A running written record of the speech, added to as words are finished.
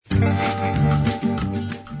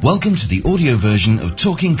Welcome to the audio version of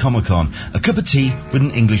Talking Comic-Con, a cup of tea with an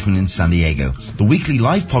Englishman in San Diego, the weekly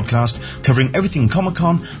live podcast covering everything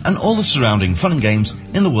Comic-Con and all the surrounding fun and games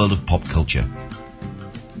in the world of pop culture.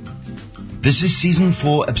 This is Season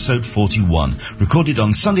 4, Episode 41, recorded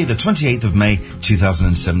on Sunday the 28th of May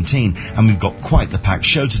 2017, and we've got quite the packed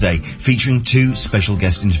show today, featuring two special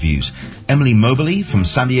guest interviews. Emily Moberly from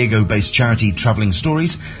San Diego-based charity Traveling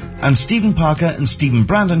Stories, and Stephen Parker and Stephen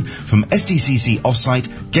Brandon from SDCC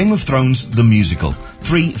Offsite Game of Thrones The Musical.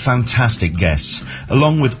 Three fantastic guests,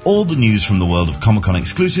 along with all the news from the world of Comic-Con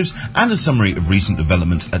exclusives and a summary of recent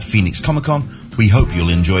developments at Phoenix Comic-Con. We hope you'll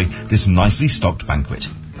enjoy this nicely stocked banquet.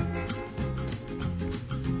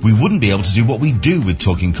 We wouldn't be able to do what we do with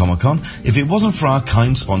Talking Comic-Con if it wasn't for our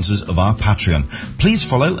kind sponsors of our Patreon. Please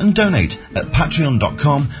follow and donate at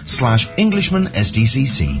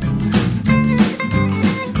patreon.com/EnglishmanSDCC.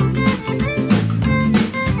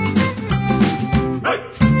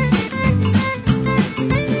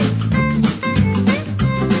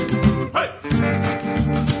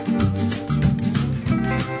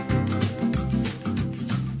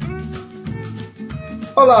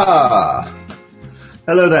 Hola!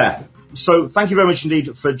 Hello there. So thank you very much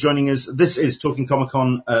indeed for joining us. This is Talking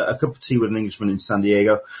Comic-Con, a cup of tea with an Englishman in San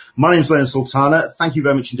Diego. My name's Leonard Sultana. Thank you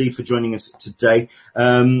very much indeed for joining us today.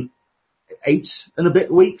 8 and a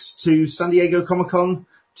bit weeks to San Diego Comic-Con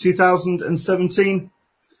 2017.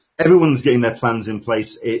 Everyone's getting their plans in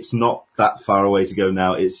place. It's not that far away to go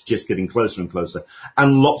now. It's just getting closer and closer.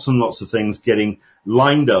 And lots of things getting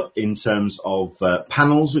lined up in terms of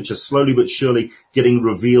panels, which are slowly but surely getting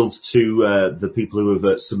revealed to the people who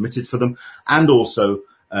have submitted for them, and also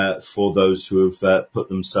for those who have put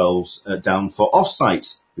themselves down for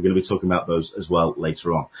off-site. We're going to be talking about those as well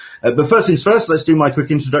later on. But first things first, let's do my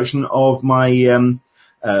quick introduction of my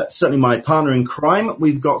certainly my partner in crime.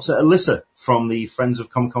 We've got Alyssa from the Friends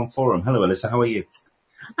of Comic-Con Forum. Hello, Alyssa. How are you?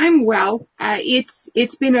 I'm well.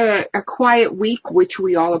 It's been a quiet week, which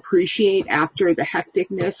we all appreciate after the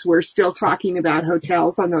hecticness. We're still talking about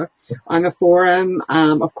hotels on the forum,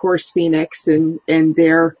 of course, Phoenix and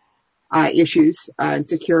their issues and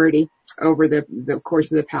security over the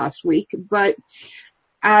course of the past week. But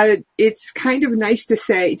it's kind of nice to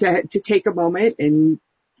take a moment and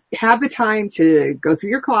have the time to go through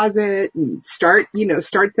your closet and start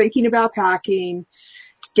thinking about packing,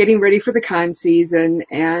 getting ready for the con season,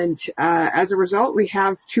 and as a result, we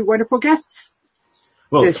have two wonderful guests.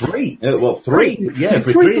 Well, three. Yeah, if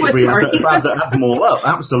we add them all up,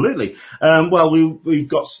 absolutely. We've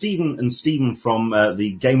got Stephen from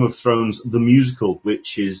the Game of Thrones The Musical,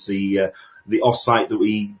 which is the off-site that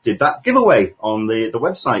we did that giveaway on the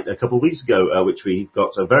website a couple of weeks ago, which we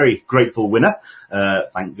got a very grateful winner,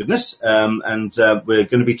 thank goodness. And we're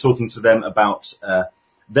going to be talking to them about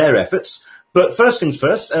their efforts. But first things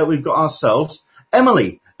first, we've got ourselves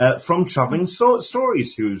Emily from Traveling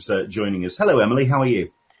Stories, who's joining us. Hello, Emily. How are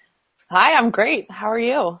you? Hi, I'm great. How are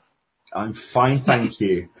you? I'm fine, thank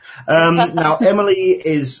you. Now, Emily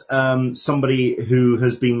is somebody who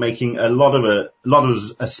has been making a lot of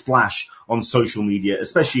a splash on social media,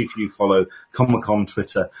 especially if you follow Comic-Con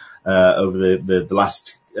Twitter over the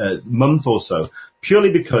last month or so,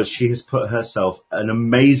 purely because she has put herself an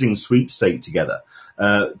amazing sweepstake together.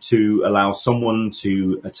 To allow someone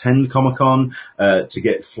to attend Comic-Con, to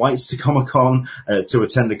get flights to Comic-Con, to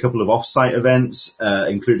attend a couple of off-site events,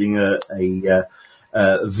 including a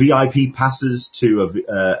VIP passes to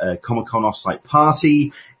a Comic-Con off-site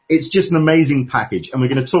party. It's just an amazing package, and we're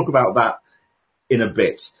going to talk about that in a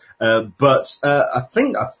bit. But I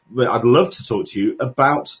think I'd love to talk to you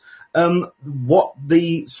about what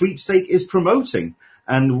the sweepstake is promoting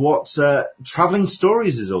and what Traveling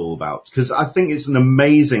Stories is all about, because I think it's an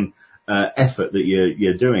amazing effort that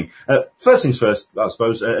you're doing. First things first, I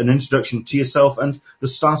suppose, an introduction to yourself and the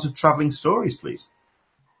start of Traveling Stories, please.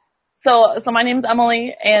 So my name's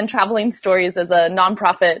Emily, and Traveling Stories is a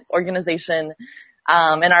nonprofit organization,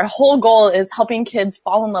 and our whole goal is helping kids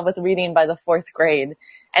fall in love with reading by the 4th grade.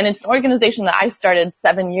 And it's an organization that I started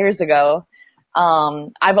 7 years ago.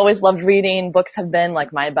 I've always loved reading. Books have been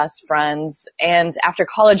like my best friends. And after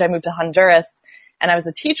college, I moved to Honduras, and I was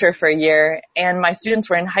a teacher for a year, and my students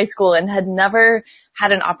were in high school and had never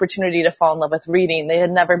had an opportunity to fall in love with reading. They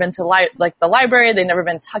had never been to the library. They'd never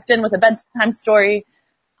been tucked in with a bedtime story.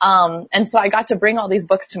 And so I got to bring all these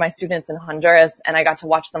books to my students in Honduras, and I got to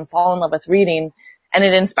watch them fall in love with reading. And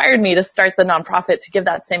it inspired me to start the nonprofit to give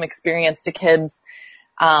that same experience to kids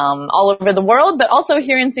all over the world, but also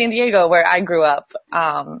here in San Diego where I grew up.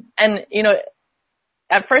 And, you know,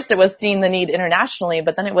 at first it was seeing the need internationally,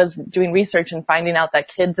 but then it was doing research and finding out that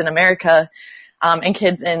kids in America and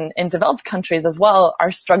kids in developed countries as well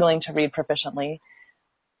are struggling to read proficiently.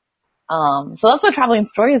 So that's what Traveling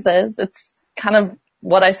Stories is. It's kind of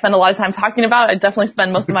what I spend a lot of time talking about. I definitely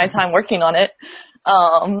spend most of my time working on it.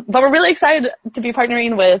 But we're really excited to be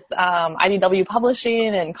partnering with IDW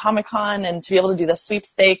Publishing and Comic-Con and to be able to do the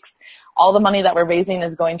sweepstakes. All the money that we're raising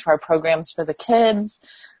is going to our programs for the kids.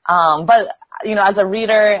 But, as a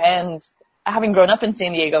reader and having grown up in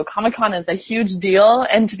San Diego, Comic-Con is a huge deal.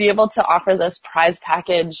 And to be able to offer this prize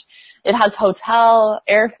package, it has hotel,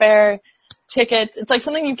 airfare, tickets. It's like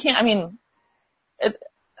something you can't,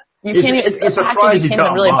 it's a prize you can't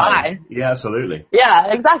even really buy. Yeah, absolutely.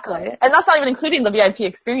 Yeah, exactly. And that's not even including the VIP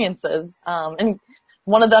experiences. And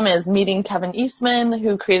one of them is meeting Kevin Eastman,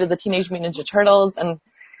 who created the Teenage Mutant Ninja Turtles. And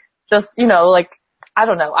just, I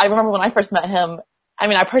don't know. I remember when I first met him,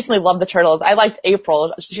 I personally love the Turtles. I liked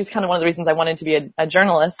April. She's kind of one of the reasons I wanted to be a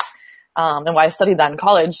journalist, and why I studied that in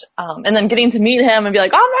college. And then getting to meet him and be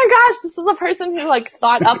like, oh my gosh, this is the person who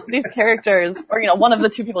thought up these characters, or, one of the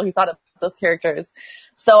two people who thought up those characters.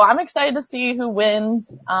 So I'm excited to see who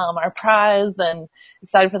wins, our prize, and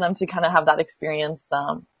excited for them to kind of have that experience.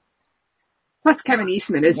 Plus Kevin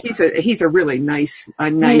Eastman he's a really nice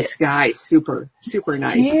guy. Super, super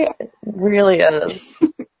nice. He really is.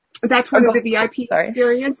 That's one of the VIP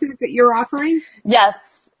experiences that you're offering? Yes.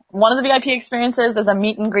 One of the VIP experiences is a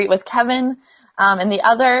meet and greet with Kevin. And the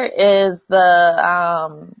other is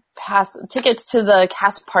the, tickets to the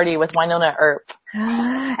cast party with Wynonna Earp.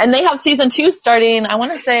 And they have season 2 starting, I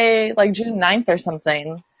want to say June 9th or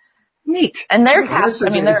something. Neat. And their cast,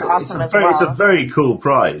 they're awesome as well. It's a very cool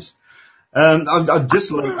prize.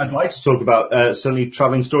 I'd like to talk about, certainly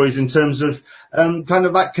Traveling Stories in terms of, kind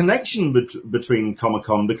of that connection between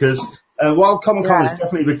Comic-Con, because, while Comic-Con has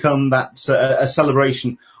definitely become that, a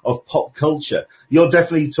celebration of pop culture, you're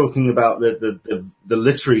definitely talking about the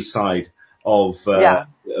literary side of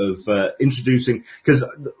introducing, because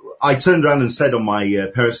I turned around and said on my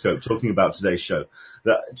Periscope talking about today's show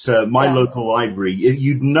that my local library,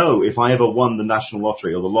 you'd know if I ever won the National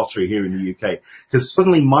Lottery or the lottery here in the UK, because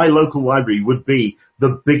suddenly my local library would be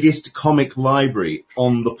the biggest comic library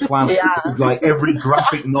on the planet. Like every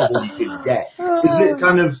graphic novel you could get. Is it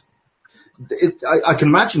kind of, I can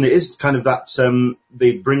imagine it is kind of that,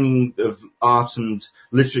 the bringing of art and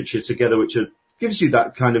literature together, which gives you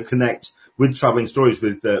that kind of connect with Traveling Stories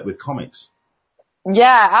with comics.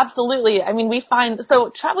 Yeah, absolutely. We find,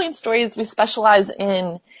 Traveling Stories, we specialize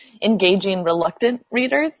in engaging reluctant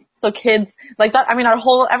readers. So kids like that,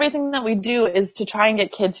 everything that we do is to try and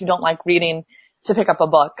get kids who don't like reading to pick up a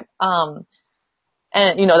book. And,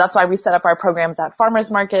 that's why we set up our programs at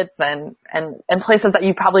farmers markets and places that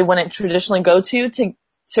you probably wouldn't traditionally go to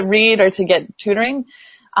read or to get tutoring.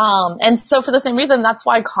 And so for the same reason, that's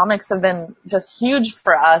why comics have been just huge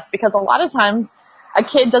for us, because a lot of times a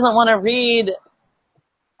kid doesn't want to read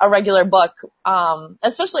a regular book.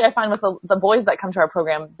 Especially I find with the boys that come to our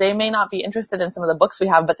program, they may not be interested in some of the books we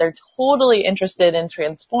have, but they're totally interested in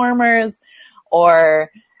Transformers or,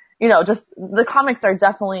 just the comics are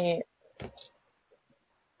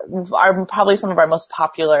probably some of our most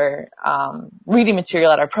popular, reading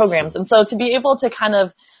material at our programs. And so to be able to kind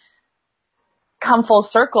of come full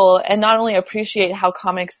circle and not only appreciate how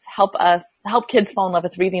comics help kids fall in love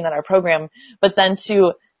with reading at our program, but then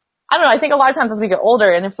I think a lot of times as we get older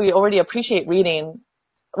and if we already appreciate reading,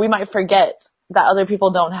 we might forget that other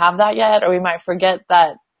people don't have that yet, or we might forget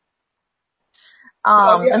that.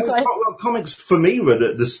 Comics for me were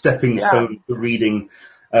the stepping stone to reading.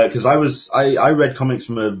 Cause I read comics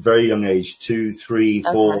from a very young age, 2, 3,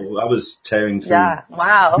 4. Okay. I was tearing through. Yeah.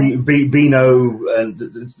 Wow. Beano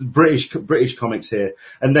and British comics here.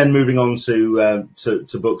 And then moving on to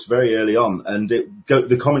books very early on. And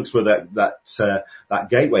the comics were that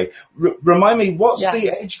gateway. Remind me, what's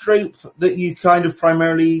the age group that you kind of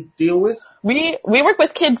primarily deal with? We work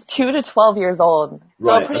with kids 2 to 12 years old.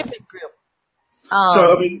 So a pretty big group.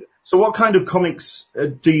 So what kind of comics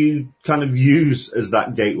do you kind of use as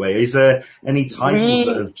that gateway? Is there any titles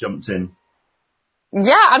that have jumped in?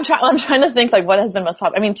 Yeah, I'm trying to think what has been most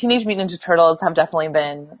popular. Teenage Mutant Ninja Turtles have definitely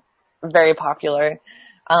been very popular.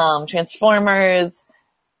 Transformers.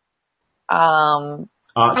 Archie.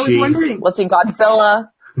 I was wondering. Let's see, Godzilla.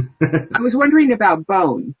 I was wondering about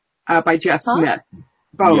Bone, by Jeff Smith.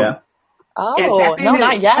 Bone. Yeah. Oh, no,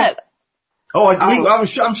 not yet. I'm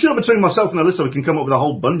sure between myself and Alyssa we can come up with a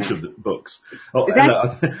whole bunch of books. I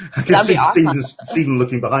can see awesome. Stephen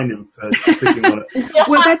looking behind him picking on it.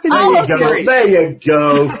 Well, that's another series. There you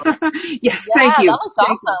go. Yes, thank you. That looks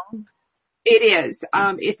awesome. It is.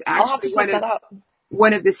 It's actually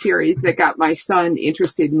one of the series that got my son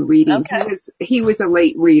interested in reading. Okay. He was a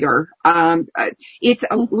late reader. Late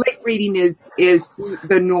reading is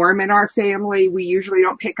the norm in our family. We usually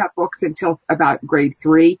don't pick up books until about grade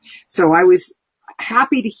 3. So I was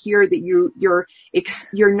happy to hear that you're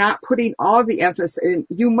not putting all the emphasis in,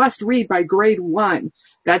 you must read by grade 1.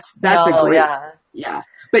 That's a great, yeah.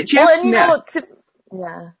 But Jeff Smith.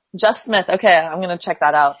 Jeff Smith. Okay. I'm going to check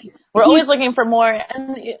that out. We're always looking for more.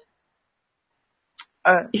 And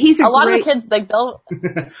he's a lot of the kids, like, they'll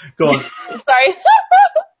Go on. Sorry.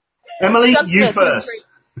 Emily, Jeff you Smith, first.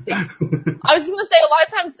 I was going to say, a lot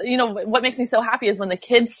of times, what makes me so happy is when the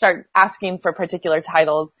kids start asking for particular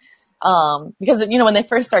titles. Because, when they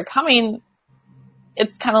first start coming,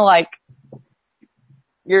 it's kind of like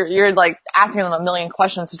you're like asking them a million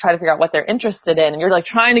questions to try to figure out what they're interested in. And you're like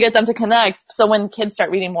trying to get them to connect. So when kids start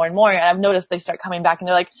reading more and more, and I've noticed they start coming back and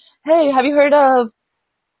they're like, hey, have you heard of,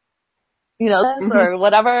 this or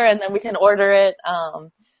whatever? And then we can order it.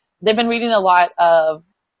 They've been reading a lot of,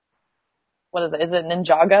 what is it? Is it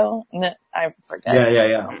Ninjago? I forget.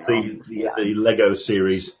 Yeah. The Lego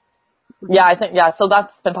series. Yeah, I think, so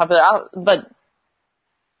that's been popular. But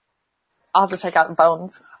I'll have to check out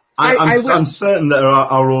Bones. I'm certain that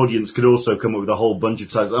our audience could also come up with a whole bunch of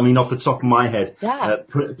titles. I mean, off the top of my head,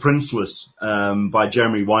 Princeless by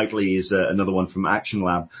Jeremy Whiteley is another one from Action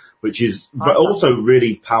Lab, which is also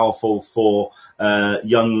really powerful for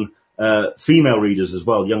young female readers as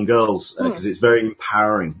well, young girls, because it's very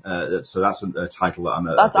empowering. So that's a title that I'm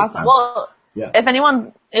a That's big awesome. fan. Well, if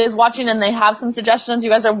anyone is watching and they have some suggestions, you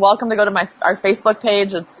guys are welcome to go to our Facebook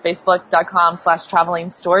page. It's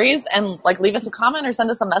facebook.com/traveling stories, and leave us a comment or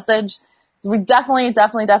send us a message. We definitely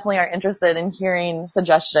are interested in hearing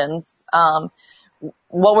suggestions.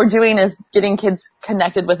 What we're doing is getting kids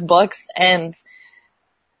connected with books, and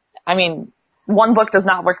I mean, one book does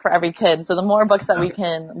not work for every kid. So the more books that we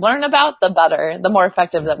can learn about, the better, the more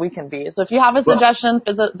effective that we can be. So if you have a suggestion,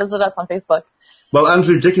 visit us on Facebook. Well,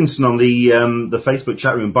 Andrew Dickinson on the Facebook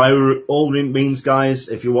chat room. By all means, guys,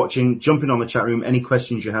 if you're watching, jump in on the chat room. Any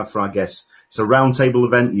questions you have for our guests. It's a roundtable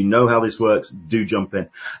event. You know how this works. Do jump in.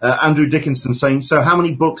 Andrew Dickinson saying, so how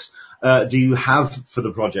many books do you have for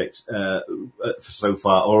the project so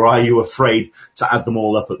far, or are you afraid to add them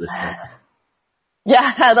all up at this point?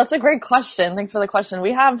 Yeah, that's a great question. Thanks for the question.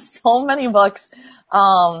 We have so many books.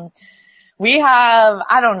 We have,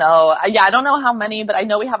 I don't know. Yeah, I don't know how many, but I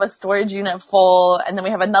know we have a storage unit full, and then we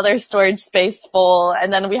have another storage space full,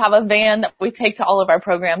 and then we have a van that we take to all of our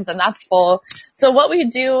programs, and that's full. So what we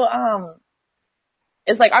do,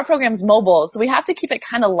 is our program's mobile, so we have to keep it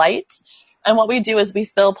kind of light. And what we do is we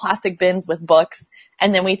fill plastic bins with books,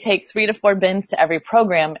 and then we take 3 to 4 bins to every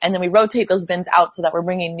program, and then we rotate those bins out so that we're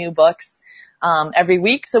bringing new books, every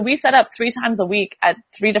week. So we set up 3 times a week at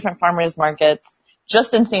 3 different farmers markets,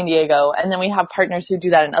 just in San Diego, and then we have partners who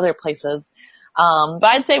do that in other places. But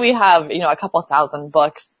I'd say we have, a couple thousand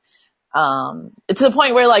books, to the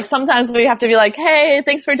point where sometimes we have to be like, hey,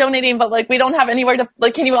 thanks for donating, but we don't have anywhere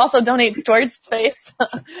to, can you also donate storage space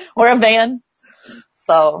or a van?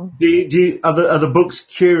 So are the books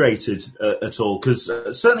curated at all? Because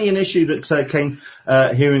certainly an issue that came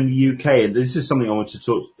here in the UK, and this is something I wanted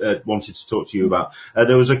to talk to you about.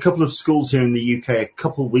 There was a couple of schools here in the UK a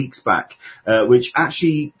couple of weeks back, which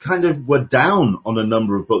actually kind of were down on a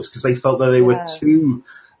number of books because they felt that they were too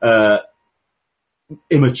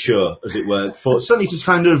immature, as it were, for certainly to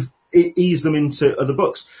kind of ease them into other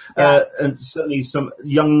books. And certainly some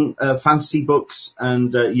young fantasy books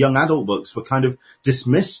and young adult books were kind of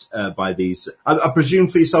dismissed by these. I presume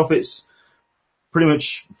for yourself it's pretty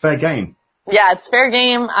much fair game. Yeah, it's fair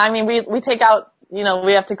game. I mean, we take out, we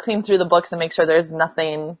have to clean through the books and make sure there's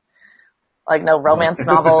nothing no romance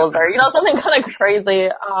novels or, something kind of crazy,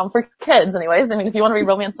 for kids anyways. I mean, if you want to read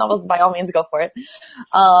romance novels, by all means, go for it.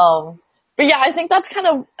 But yeah, I think that's kind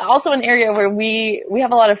of also an area where we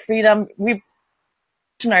have a lot of freedom. We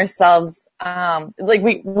position ourselves,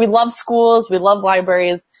 we love schools, we love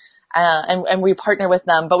libraries, and we partner with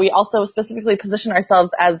them, but we also specifically position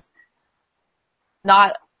ourselves as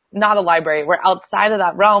not a library. We're outside of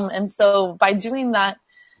that realm. And so by doing that,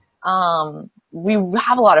 we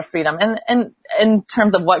have a lot of freedom. And in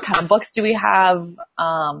terms of what kind of books do we have,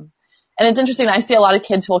 and it's interesting. I see a lot of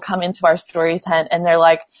kids who will come into our story tent and they're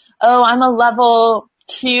like, oh, I'm a level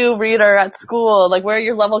Q reader at school. Where are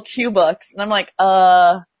your level Q books? And I'm like,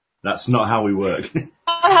 that's not how we work. Not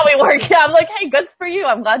how we work. Yeah, I'm like, hey, good for you.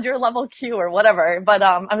 I'm glad you're level Q or whatever. But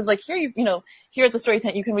I was like, here at the story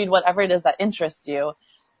tent, you can read whatever it is that interests you.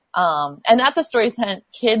 And at the story tent,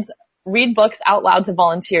 kids read books out loud to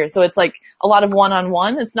volunteers. So it's a lot of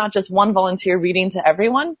one-on-one. It's not just one volunteer reading to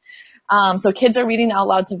everyone. So kids are reading out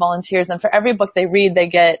loud to volunteers, and for every book they read, they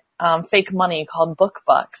get fake money called book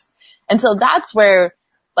bucks. And so that's where,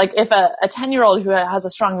 like, if a 10-year-old who has a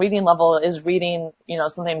strong reading level is reading,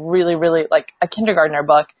 something really, really like a kindergartner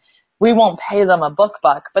book, we won't pay them a book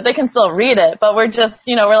buck, but they can still read it. But we're just,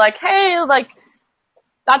 we're like, hey, like,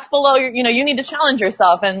 that's below your, you need to challenge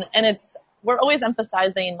yourself. And we're always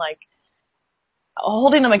emphasizing, like,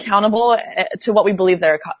 holding them accountable to what we believe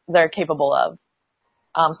they're capable of.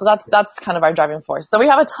 So that's kind of our driving force. So we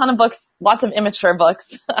have a ton of books, lots of immature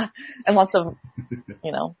books, and lots of,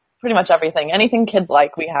 pretty much everything. Anything kids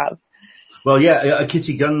like, we have. Well, yeah,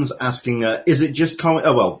 Kitty Gunn's asking, is it just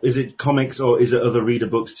is it comics or is it other reader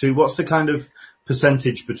books too? What's the kind of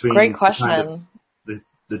percentage between Great question.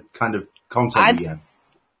 The kind of content you have?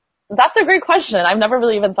 That's a great question. I've never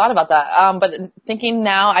really even thought about that. But thinking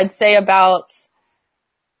now, I'd say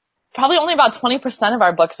probably only about 20% of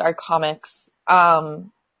our books are comics.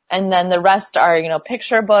 And then the rest are,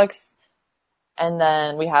 picture books. And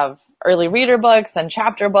then we have early reader books and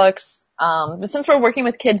chapter books. But since we're working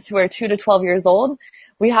with kids who are 2 to 12 years old,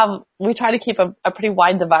 we try to keep a pretty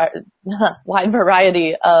wide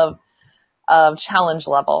variety of challenge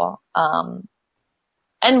level.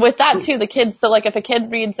 And with that too, the kids, so like if a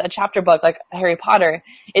kid reads a chapter book like Harry Potter,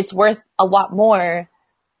 it's worth a lot more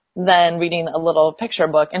than reading a little picture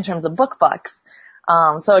book in terms of book bucks.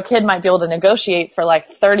 So a kid might be able to negotiate for like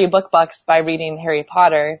 30 book bucks by reading Harry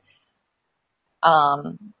Potter.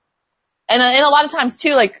 And a lot of times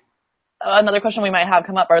too, like another question we might have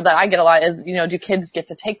come up, or that I get a lot, is, do kids get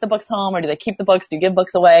to take the books home, or do they keep the books? Do you give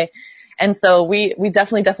books away? And so we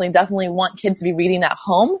definitely want kids to be reading at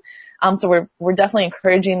home. So we're definitely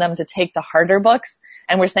encouraging them to take the harder books,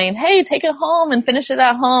 and we're saying, hey, take it home and finish it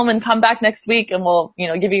at home and come back next week and we'll,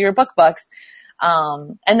 give you your book bucks.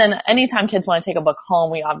 And then anytime kids want to take a book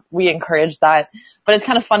home, we encourage that. But it's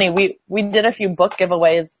kind of funny. We did a few book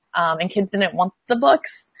giveaways, and kids didn't want the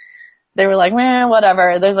books. They were like, man,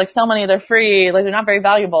 whatever. There's like so many, they're free. Like, they're not very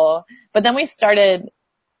valuable. But then we started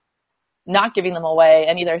not giving them away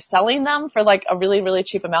and either selling them for like a really, really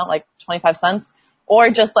cheap amount, like 25 cents, or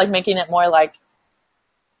just like making it more like,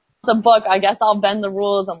 the book, I guess I'll bend the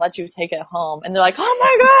rules and let you take it home. And they're like, oh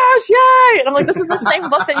my gosh, yay! And I'm like, this is the same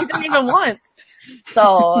book that you didn't even want.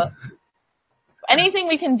 So anything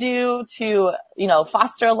we can do to,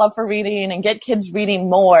 foster a love for reading and get kids reading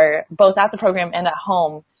more, both at the program and at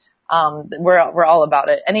home, we're all about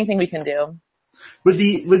it. Anything we can do. With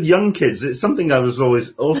young kids, it's something I was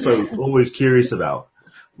always curious about.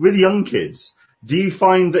 With young kids, do you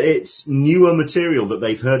find that it's newer material that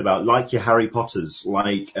they've heard about, like your Harry Potters?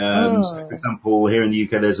 Like, so for example, here in the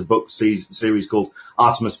UK, there's a book series called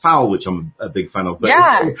Artemis Fowl, which I'm a big fan of. But,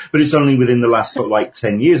 but it's only within the last sort of like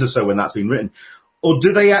 10 years or so when that's been written. Or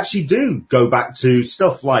do they actually go back to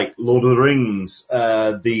stuff like Lord of the Rings,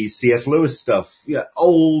 the C.S. Lewis stuff,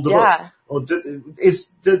 older books? Or is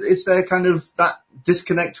there kind of that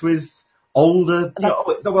disconnect with older,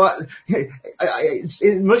 it's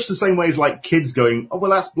in much the same way as like kids going, oh, well,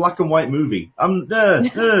 that's black and white movie. No, not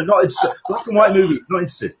interested. Black and white movie, not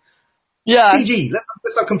interested. Yeah. CG,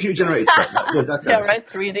 let's have computer generated stuff. Right,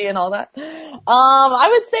 3D and all that. I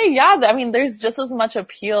would say, I mean, there's just as much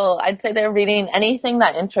appeal. I'd say they're reading anything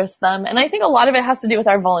that interests them. And I think a lot of it has to do with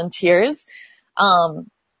our volunteers.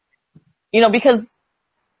 Because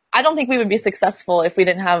I don't think we would be successful if we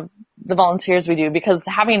didn't have the volunteers we do, because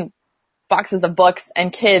having boxes of books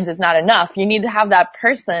and kids is not enough. You need to have that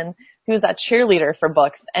person who's that cheerleader for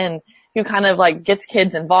books and who kind of like gets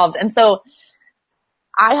kids involved. And so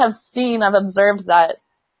I've observed that,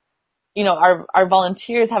 our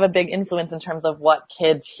volunteers have a big influence in terms of what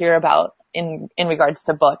kids hear about in regards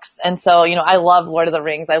to books. And so, I love Lord of the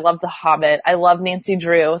Rings. I love The Hobbit. I love Nancy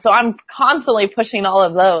Drew. So I'm constantly pushing all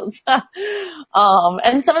of those.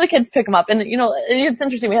 And some of the kids pick them up. And, it's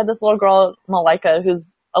interesting. We had this little girl, Malika,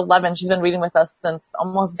 who's 11. She's been reading with us since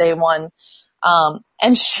almost day one.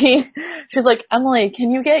 And she's like, Emily, can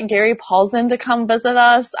you get Gary Paulsen to come visit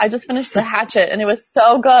us? I just finished The Hatchet and it was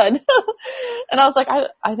so good. And I was like,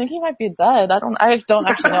 I think he might be dead. I don't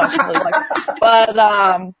actually know actually but,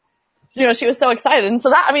 she was so excited. And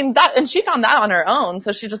so and she found that on her own.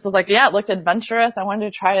 So she just was like, yeah, it looked adventurous. I wanted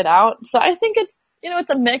to try it out. So I think it's, it's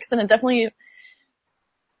a mix, and it definitely,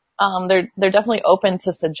 they're definitely open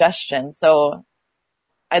to suggestions. So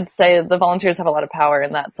I'd say the volunteers have a lot of power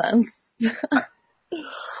in that sense.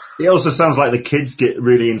 It also sounds like the kids get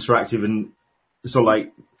really interactive, and so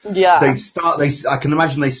like, I can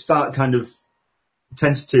imagine they start kind of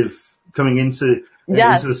tentative coming into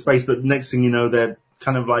the space, but next thing you know, they're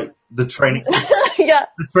kind of like the training. The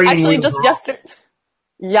training actually just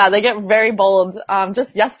Yeah, they get very bold.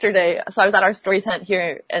 Just yesterday, so I was at our story tent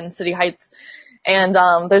here in City Heights, and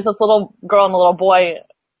there's this little girl and a little boy.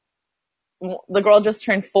 The girl just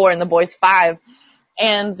turned 4 and the boy's 5,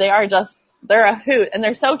 and they're a hoot, and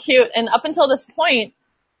they're so cute. And up until this point,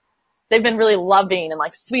 they've been really loving and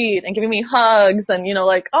like sweet and giving me hugs and, you know,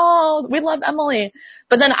 like, oh, we love Emily.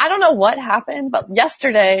 But then I don't know what happened, but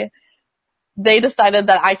yesterday they decided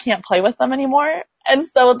that I can't play with them anymore. And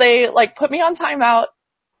so they like put me on timeout.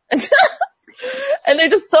 And they're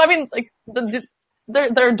just, so I mean, like,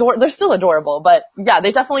 they're still adorable, but yeah,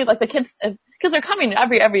 they definitely, like, the kids, because they're coming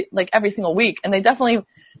every single week, and they definitely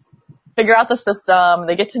figure out the system,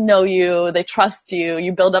 they get to know you, they trust you,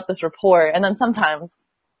 you build up this rapport, and then sometimes,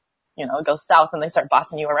 you know, it goes south and they start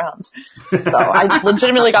bossing you around. So I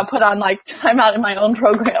legitimately got put on like timeout in my own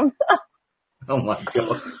program. Oh my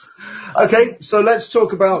God. Okay, so let's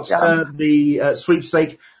talk about the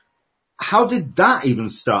sweepstake. How did that even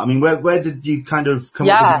start? I mean, where did you kind of come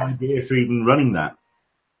up with the idea for even running that?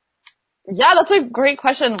 Yeah, that's a great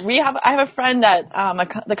question. I have a friend at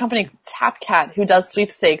the company TapCat who does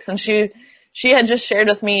sweepstakes, and she had just shared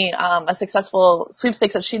with me a successful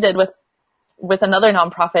sweepstakes that she did with another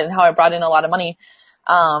nonprofit and how it brought in a lot of money.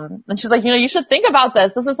 And she's like, you know, you should think about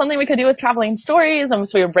this. This is something we could do with Traveling Stories. And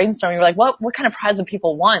so we were brainstorming. We were like, what kind of prize do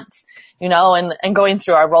people want? You know, and going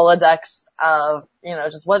through our Rolodex of, you know,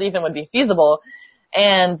 just what even would be feasible.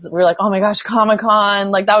 And we were like, oh my gosh,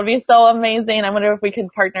 Comic-Con, like that would be so amazing. I wonder if we could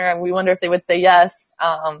partner, and we wonder if they would say yes.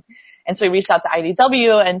 And so we reached out to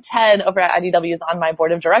IDW, and Ted over at IDW is on my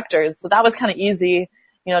board of directors. So that was kind of easy,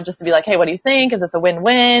 you know, just to be like, hey, what do you think? Is this a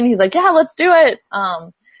win-win? He's like, yeah, let's do it.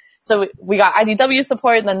 So we got IDW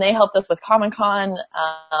support, and then they helped us with Comic-Con.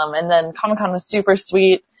 And then Comic-Con was super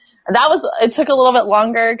sweet. And it took a little bit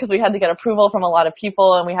longer because we had to get approval from a lot of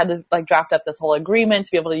people, and we had to like draft up this whole agreement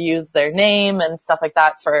to be able to use their name and stuff like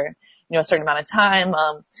that for, you know, a certain amount of time.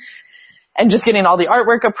 And just getting all the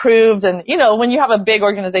artwork approved. And, you know, when you have a big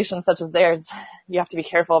organization such as theirs, you have to be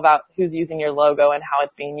careful about who's using your logo and how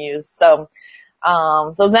it's being used. So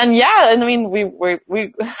then, yeah, and I mean,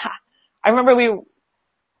 I remember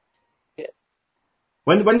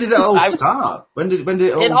When did it all start? When did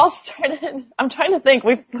it all? It all started, I'm trying to think.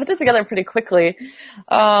 We put it together pretty quickly.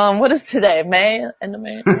 What is today? May? End of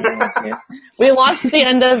May? We launched at the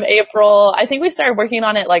end of April. I think we started working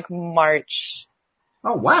on it like March.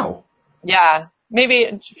 Oh, wow. Yeah.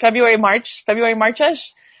 Maybe February,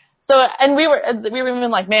 March-ish. So, and we were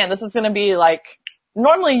even like, man, this is going to be like,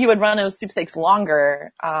 normally you would run a sweepstakes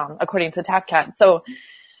longer, according to TapCat. So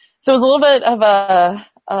it was a little bit of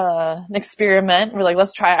an experiment. We're like,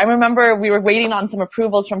 let's try it. I remember we were waiting on some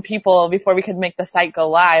approvals from people before we could make the site go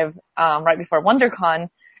live, right before WonderCon.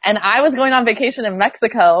 And I was going on vacation in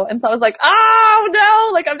Mexico. And so I was like, oh no,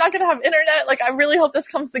 like I'm not going to have internet. Like I really hope this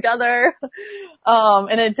comes together.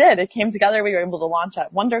 And it did. It came together. We were able to launch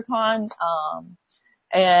at WonderCon.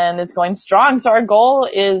 And it's going strong. So our goal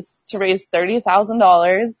is to raise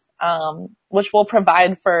 $30,000, which will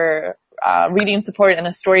provide for reading support and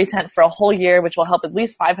a story tent for a whole year, which will help at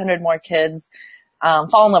least 500 more kids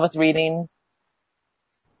fall in love with reading.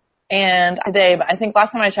 And I think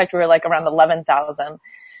last time I checked, we were like around 11,000.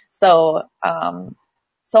 So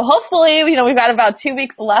hopefully, you know, we've got about 2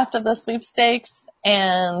 weeks left of the sweepstakes,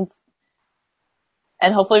 and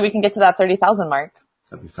hopefully we can get to that 30,000 mark.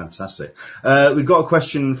 That'd be fantastic. We've got a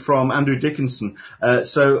question from Andrew Dickinson.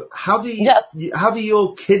 So how do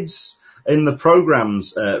your kids in the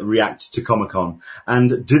programs react to Comic-Con,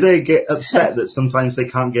 and do they get upset that sometimes they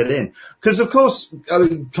can't get in? Because of course,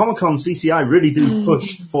 Comic-Con CCI really do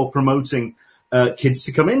push for promoting kids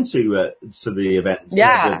to come into to the event.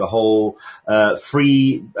 Yeah, you know, the whole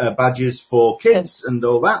free badges for kids and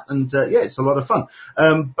all that, and yeah, it's a lot of fun.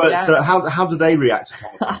 How do they react to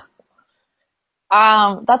Comic-Con?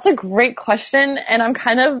 That's a great question, and I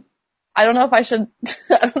don't know if I should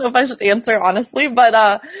answer honestly,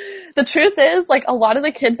 but the truth is, like, a lot of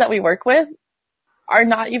the kids that we work with are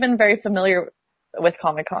not even very familiar with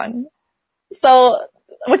Comic-Con. So,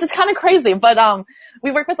 which is kind of crazy, but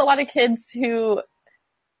we work with a lot of kids who,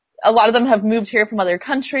 a lot of them have moved here from other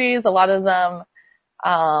countries. A lot of them,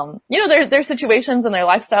 you know, their situations and their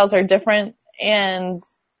lifestyles are different, and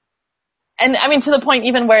I mean, to the point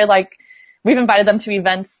even where, like, we've invited them to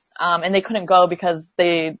events, and they couldn't go because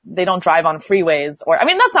they don't drive on freeways, or, I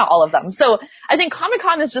mean, that's not all of them. So I think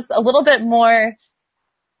Comic-Con is just a little bit more,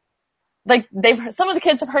 like, some of the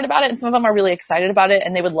kids have heard about it, and some of them are really excited about it,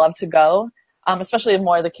 and they would love to go, especially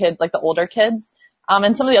more of the kids, like the older kids.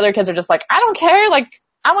 And some of the other kids are just like, I don't care, like,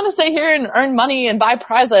 I want to stay here and earn money and buy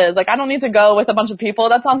prizes. Like, I don't need to go with a bunch of people.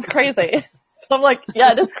 That sounds crazy. So I'm like,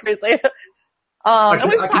 yeah, it is crazy. And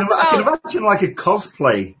we've talked I can about, imagine like a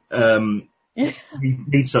cosplay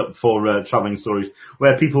meetup for Traveling Stories,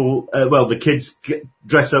 where people, the kids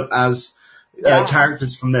dress up as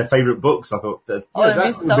characters from their favorite books. I thought that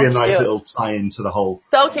would be a nice little tie-in to the whole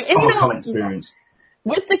Comic-Con experience.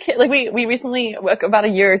 With the kid, like we recently, about a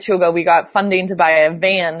year or two ago, we got funding to buy a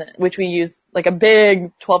van, which we use, like a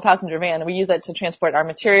big 12-passenger van, and we use it to transport our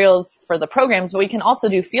materials for the programs, but we can also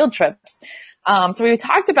do field trips. So we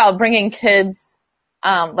talked about bringing kids,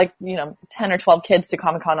 10 or 12 kids to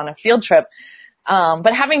Comic-Con on a field trip.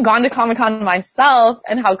 But having gone to Comic-Con myself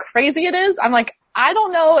and how crazy it is, I'm like, I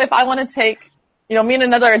don't know if I want to take, me and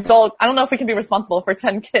another adult, I don't know if we can be responsible for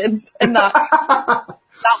 10 kids and not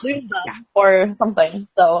lose them or something.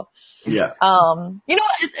 So,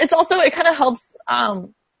 it's also, it kind of helps,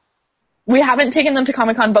 we haven't taken them to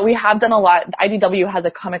Comic-Con, but we have done a lot. IDW has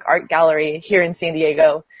a comic art gallery here in San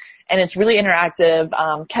Diego, and it's really interactive.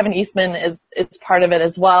 Kevin Eastman is part of it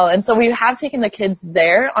as well. And so we have taken the kids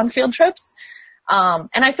there on field trips. And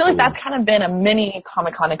I feel like that's kind of been a mini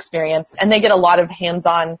Comic-Con experience, and they get a lot of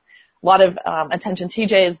hands-on, a lot of attention.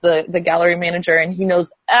 TJ is the gallery manager, and he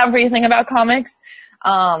knows everything about comics.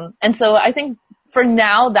 And so I think for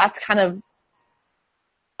now, that's kind of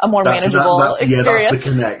a more manageable experience. Yeah, that's the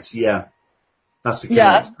connect. Yeah. That's the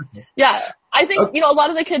connect. Yeah. I think, a lot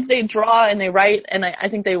of the kids, they draw and they write, and I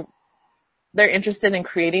think they're interested in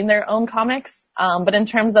creating their own comics. But in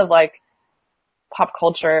terms of like pop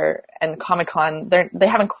culture and Comic-Con, they're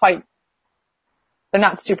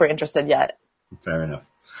not super interested yet. Fair enough.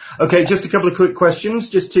 Okay, just a couple of quick questions,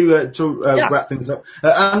 just to wrap things up.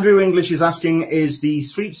 Andrew English is asking, is the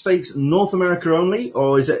sweepstakes North America only,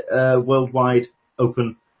 or is it worldwide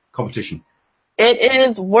open competition? It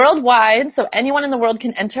is worldwide, so anyone in the world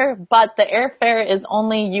can enter, but the airfare is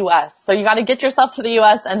only U.S. So you got to get yourself to the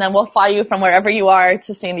U.S., and then we'll fly you from wherever you are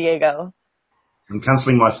to San Diego. I'm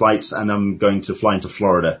cancelling my flights, and I'm going to fly into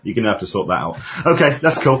Florida. You're going to have to sort that out. Okay,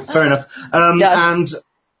 that's cool. Fair enough. And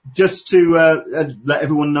just to let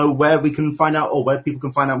everyone know where we can find out, or where people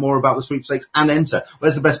can find out more about the sweepstakes and enter,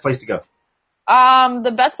 where's the best place to go?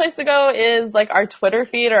 The best place to go is like our Twitter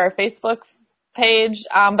feed or our Facebook page.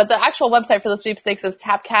 But the actual website for the sweepstakes is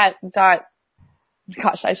tapcat.com.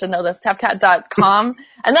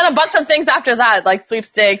 And then a bunch of things after that, like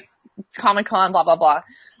sweepstakes, Comic-Con, blah, blah, blah.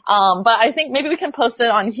 But I think maybe we can post it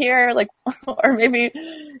on here, like, or maybe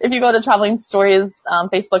if you go to Traveling Stories,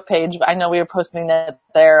 Facebook page, I know we are posting it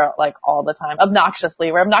there, like, all the time.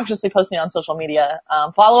 We're obnoxiously posting on social media.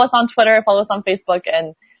 Follow us on Twitter, follow us on Facebook,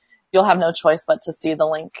 and you'll have no choice but to see the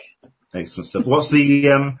link. Excellent stuff. What's the,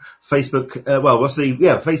 Facebook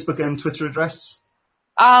and Twitter address?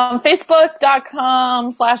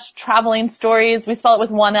 Facebook.com/Traveling Stories. We spell it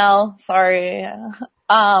with one L. Sorry.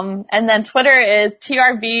 And then Twitter is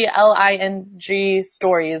TRVLING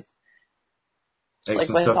Stories. Excellent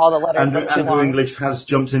like with stuff. all the letters. Andrew English has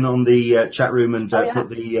jumped in on the chat room and put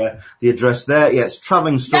the address there. Yes,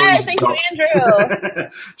 Traveling Stories. Yay, thank you, Andrew.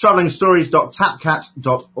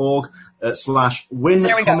 travelingstories.tapcat.org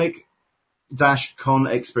 /wincomic-con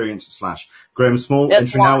experience / Graham Small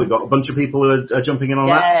entering now. We've got a bunch of people who are jumping in on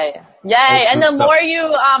that. Yay. And the more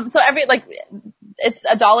you, it's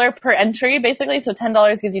 $1 per entry, basically. So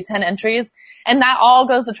 $10 gives you 10 entries, and that all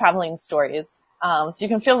goes to Traveling Stories. So you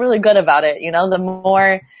can feel really good about it.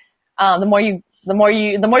 The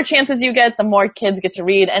more chances you get, the more kids get to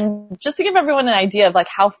read. And just to give everyone an idea of like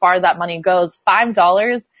how far that money goes,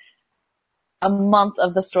 $5 a month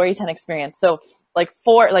of the Storytime experience. So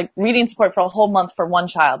reading support for a whole month for one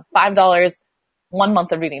child, $5, 1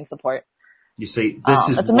 month of reading support. You see,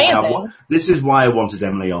 this is why I wanted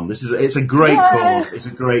Emily on. It's a great cause. It's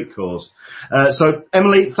a great cause. So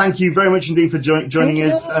Emily, thank you very much indeed for joining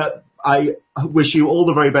us. I wish you all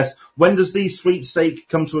the very best. When does the sweepstake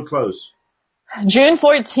come to a close? June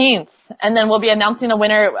 14th. And then we'll be announcing a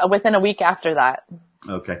winner within a week after that.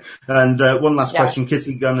 Okay. And one last question.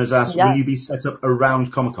 Kitty Gunn has asked, will you be set up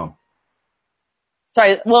around Comic-Con?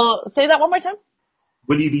 Sorry, well, say that one more time.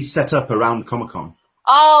 Will you be set up around Comic-Con?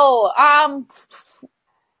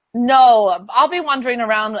 No, I'll be wandering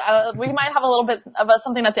around. We might have a little bit of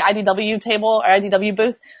something at the IDW table or IDW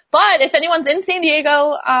booth. But if anyone's in San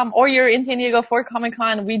Diego, or you're in San Diego for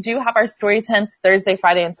Comic-Con, we do have our story tents Thursday,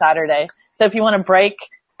 Friday, and Saturday. So if you want to break,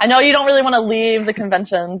 I know you don't really want to leave the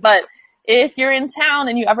convention, but if you're in town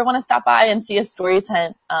and you ever want to stop by and see a story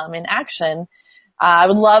tent, in action, I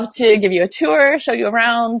would love to give you a tour, show you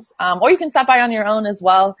around, or you can stop by on your own as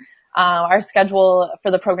well. Our schedule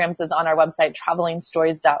for the programs is on our website,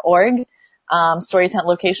 travelingstories.org. story tent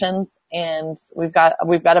locations, and we've got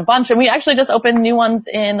a bunch, and we actually just opened new ones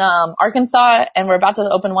in Arkansas, and we're about to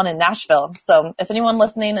open one in Nashville. So if anyone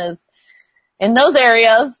listening is in those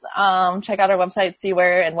areas, check out our website, see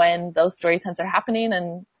where and when those story tents are happening,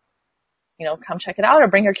 and come check it out or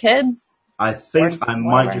bring your kids. I think I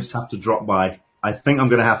might just have to drop by. I think I'm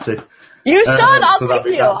going to have to. You should. I'll take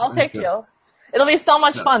you. I'll take you. It'll be so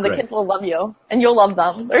much fun. Great. The kids will love you, and you'll love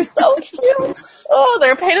them. They're so cute. Oh,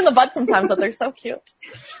 they're a pain in the butt sometimes, but they're so cute.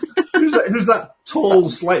 Who's that tall,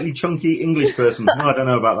 slightly chunky English person? No, I don't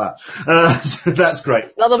know about that. So that's great.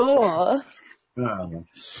 Oh,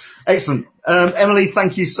 excellent. Emily,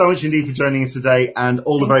 thank you so much indeed for joining us today, and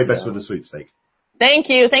all the very best with the sweepstake. Thank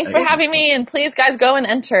you. Thanks for having me, and please, guys, go and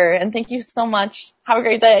enter. And thank you so much. Have a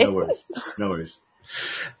great day. No worries.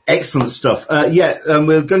 Excellent stuff.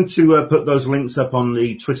 We're going to put those links up on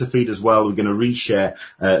the Twitter feed as well. We're going to reshare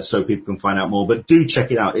so people can find out more. But do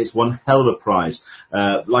check it out. It's one hell of a prize.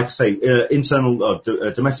 Like I say, internal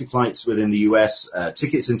domestic flights within the US,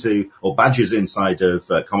 tickets into or badges inside of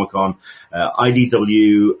Comic-Con,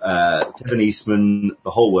 IDW, Kevin Eastman,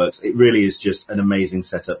 the whole works. It really is just an amazing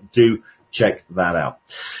setup. Do check that out.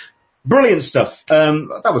 Brilliant stuff.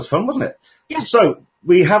 That was fun, wasn't it? Yeah. So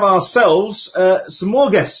we have ourselves some more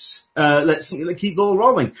guests. Let's keep the ball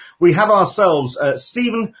rolling. We have ourselves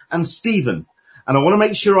Stephen and Stephen. And I want to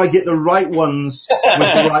make sure I get the right ones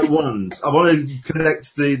with the right ones. I want to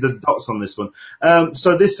connect the dots on this one.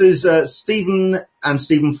 So this is Stephen and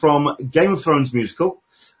Stephen from Game of Thrones musical.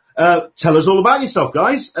 Tell us all about yourself,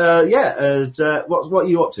 guys. What are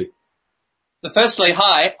you up to? So firstly,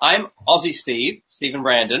 hi, I'm Aussie Stephen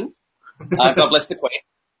Brandon. God bless the Queen.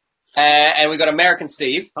 And we've got American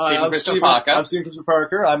Steve, Stephen Christopher Parker. I'm Stephen Christopher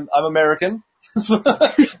Parker. I'm American.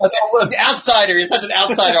 The outsider. You're such an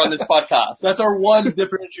outsider on this podcast. That's our one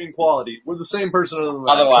differentiating quality. We're the same person other than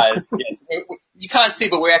that. Otherwise, yes. You can't see,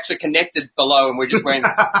 but we're actually connected below, and we're just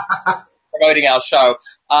promoting our show.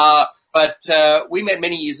 But we met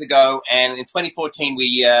many years ago, and in 2014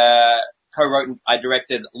 we co-wrote and I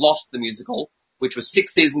directed Lost the musical, which was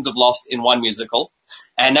 6 seasons of Lost in one musical,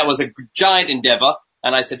 and that was a giant endeavor.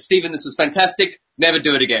 And I said, Stephen, this was fantastic. Never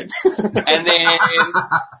do it again. And then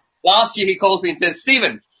last year he calls me and says,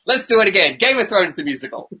 Stephen, let's do it again. Game of Thrones, the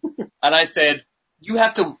musical. And I said, you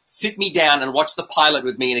have to sit me down and watch the pilot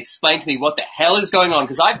with me and explain to me what the hell is going on.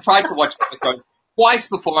 Because I've tried to watch Game of Thrones twice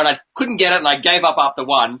before and I couldn't get it and I gave up after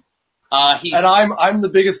one. And I'm the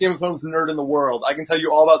biggest Game of Thrones nerd in the world. I can tell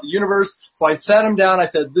you all about the universe. So I sat him down. I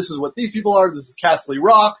said, this is what these people are. This is Castle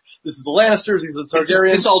Rock. This is the Lannisters. These are the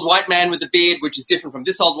Targaryens. This old white man with the beard, which is different from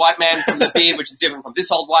this old white man from the beard, which is different from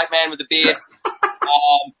this old white man with the beard.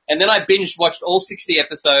 And then I binge watched all 60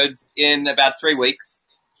 episodes in about 3 weeks.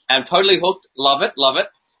 I'm totally hooked. Love it.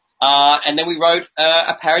 And then we wrote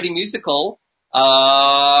a parody musical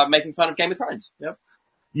making fun of Game of Thrones. Yep.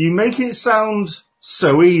 You make it sound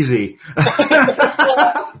so easy.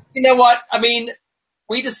 Well, you know what? I mean,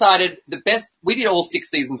 we decided we did all 6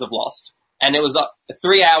 seasons of Lost. And it was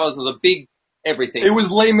 3 hours was a big everything. It was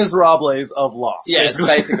Les Miserables of Lost. Yes,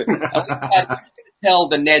 basically. And we had to tell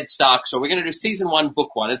the Ned Stark show. We're going to do season 1,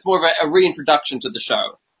 book 1. It's more of a reintroduction to the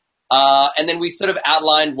show. And then we sort of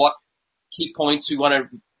outlined what key points we want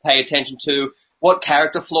to pay attention to, what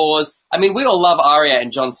character flaws. I mean, we all love Arya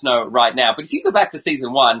and Jon Snow right now, but if you go back to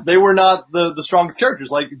season 1, they were not the strongest characters.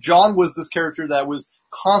 Like, Jon was this character that was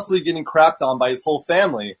constantly getting crapped on by his whole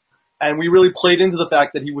family. And we really played into the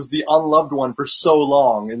fact that he was the unloved one for so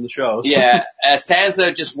long in the show. Yeah,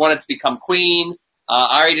 Sansa just wanted to become queen.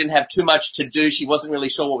 Arya didn't have too much to do. She wasn't really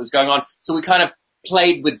sure what was going on. So we kind of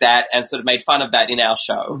played with that and sort of made fun of that in our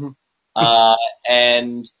show.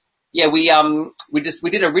 Mm-hmm. We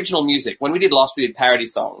did original music. When we did Lost, we did parody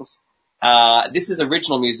songs. This is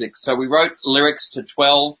original music. So we wrote lyrics to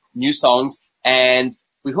 12 new songs and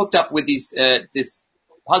we hooked up with this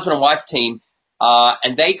husband and wife team.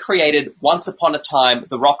 And they created Once Upon a Time,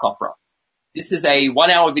 the rock opera. This is a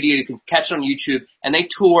 1-hour video. You can catch it on YouTube. And they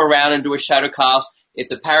tour around and do a shadowcast.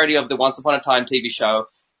 It's a parody of the Once Upon a Time TV show.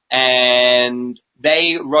 And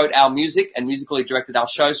they wrote our music and musically directed our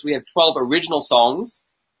show. So we have 12 original songs.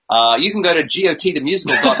 You can go to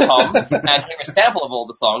gotthemusical.com and hear a sample of all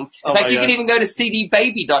the songs. In fact, you can even go to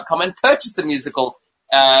cdbaby.com and purchase the musical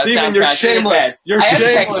Stephen, you're shameless. I am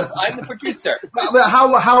shameless. I'm the producer. But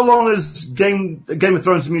how long has Game of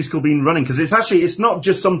Thrones the musical been running? Because it's not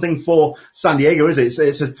just something for San Diego, is it?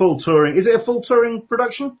 It's a full touring. Is it a full touring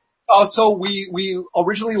production? So we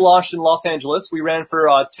originally launched in Los Angeles. We ran for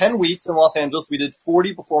 10 weeks in Los Angeles. We did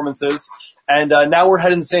 40 performances, and now we're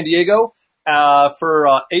heading to San Diego.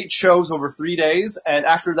 for 8 shows over 3 days, and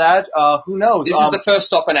after that, who knows? This is the first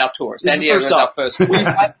stop on our tour. San Diego is our first. We've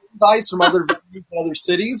had invites from other venues in other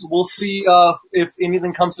cities. We'll see if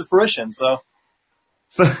anything comes to fruition. So,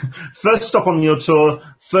 first stop on your tour.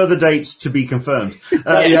 Further dates to be confirmed.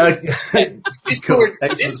 This tour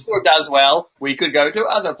does well. We could go to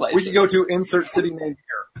other places. We could go to insert city name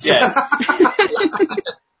here. Yes.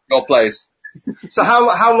 Your place. So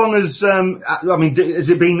how long has has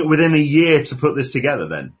it been within a year to put this together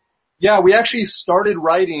then? Yeah, we actually started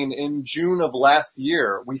writing in June of last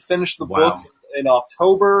year. We finished the book in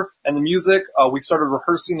October, and the music, we started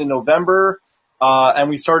rehearsing in November, and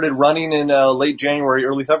we started running in late January,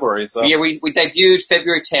 early February. So yeah, we debuted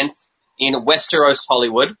February 10th in Westeros,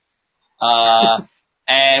 Hollywood,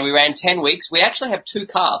 and we ran 10 weeks. We actually have 2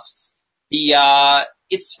 casts.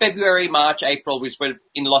 It's February, March, April, which we're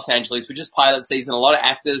in Los Angeles, which is pilot season. A lot of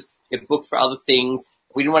actors get booked for other things.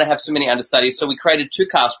 We didn't want to have so many understudies, so we created 2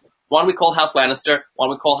 casts. One we call House Lannister, one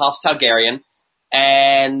we call House Targaryen,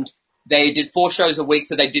 and they did 4 shows a week,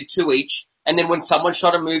 so they did 2 each. And then when someone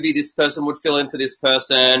shot a movie, this person would fill in for this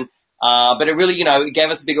person. But it really, it gave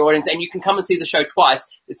us a big audience, and you can come and see the show twice.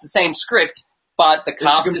 It's the same script, but the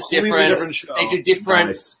cast is different. They do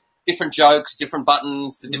different jokes, different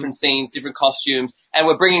buttons, different scenes, different costumes, and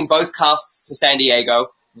we're bringing both casts to San Diego.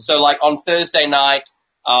 So like on Thursday night,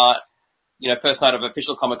 first night of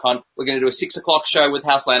official Comic-Con, we're going to do a 6 o'clock show with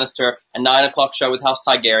House Lannister, a 9 o'clock show with House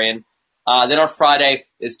Targaryen. Then on Friday,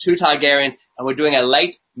 there's 2 Targaryens, and we're doing a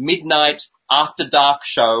late midnight after dark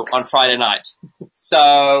show on Friday night.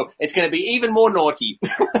 So it's going to be even more naughty.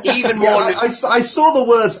 I saw the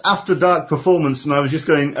words after dark performance, and I was just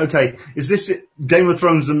going, okay, is this Game of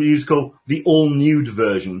Thrones the musical, the all nude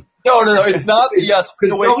version? No, it's not. Yes,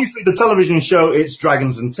 because obviously the television show, it's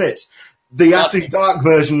dragons and tits. The after dark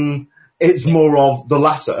version, it's more of the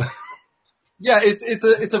latter. Yeah,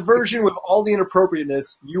 it's a version with all the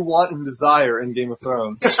inappropriateness you want and desire in Game of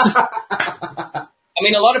Thrones. I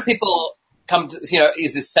mean, a lot of people come to,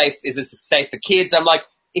 is this safe? Is this safe for kids? I'm like,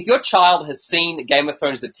 if your child has seen Game of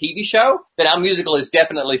Thrones, the TV show, then our musical is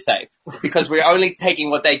definitely safe because we're only taking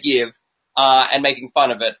what they give and making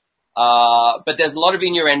fun of it. But there's a lot of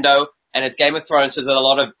innuendo, and it's Game of Thrones, so there's a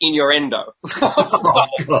lot of innuendo. Oh,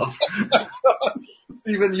 God.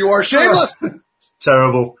 Stephen, you are shameless.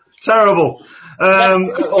 Terrible. Although,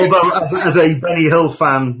 as a Benny Hill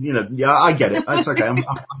fan, I get it. It's okay. I'm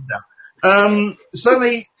down.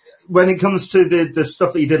 Certainly, when it comes to the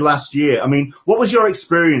stuff that you did last year, I mean, what was your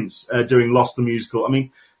experience doing Lost the Musical? I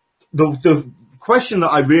mean, the question that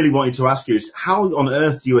I really wanted to ask you is how on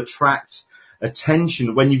earth do you attract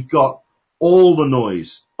attention when you've got all the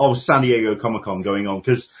noise of San Diego Comic-Con going on?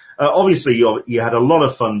 Because obviously you had a lot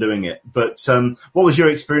of fun doing it, but what was your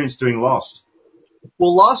experience doing Lost?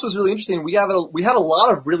 Well, Lost was really interesting. We had a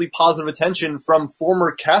lot of really positive attention from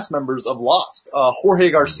former cast members of Lost.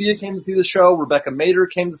 Jorge Garcia came to see the show. Rebecca Mader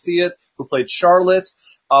came to see it, who played Charlotte.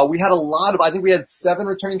 We had I think we had 7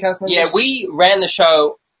 returning cast members. Yeah, we ran the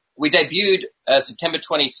show. We debuted September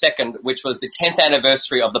 22nd, which was the 10th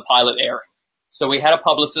anniversary of the pilot airing. So we had a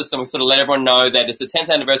publicist, and we sort of let everyone know that it's the 10th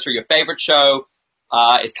anniversary. Your favorite show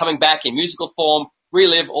is coming back in musical form.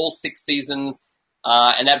 Relive all 6 seasons.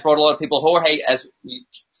 And that brought a lot of people. Jorge, as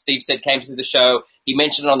Steve said, came to see the show. He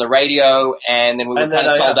mentioned it on the radio, and then we were kind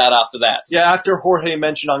of sold out after that. Yeah, after Jorge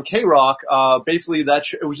mentioned on K-Rock, basically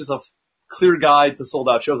it was just a clear guide to sold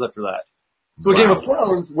out shows after that. So Game of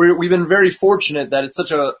Thrones, we've been very fortunate that it's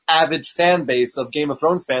such an avid fan base of Game of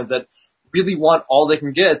Thrones fans that really want all they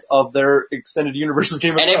can get of their extended universe of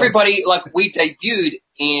Game of Thrones. And everybody, we debuted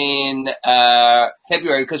in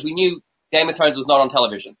February because we knew Game of Thrones was not on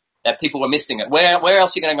television. That people were missing it. Where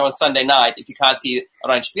else are you going to go on Sunday night if you can't see it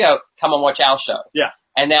on HBO? Come and watch our show. Yeah.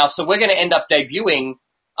 And now, so we're going to end up debuting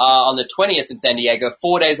on the 20th in San Diego,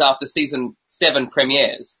 4 days after season 7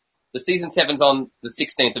 premieres. So season 7's on the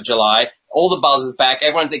 16th of July. All the buzz is back.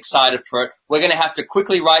 Everyone's excited for it. We're going to have to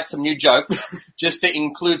quickly write some new jokes just to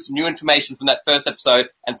include some new information from that first episode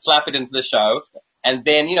and slap it into the show. And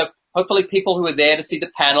then, hopefully people who are there to see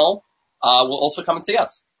the panel will also come and see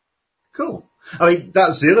us. Cool. I mean,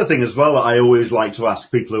 that's the other thing as well that I always like to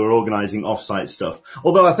ask people who are organising off-site stuff.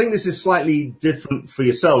 Although I think this is slightly different for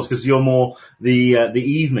yourselves because you're more the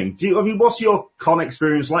evening. What's your con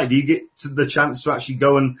experience like? Do you get the chance to actually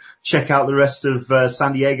go and check out the rest of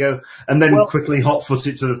San Diego and then quickly hot-foot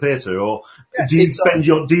it to the theatre, or do you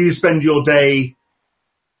spend your day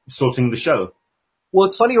sorting the show? Well,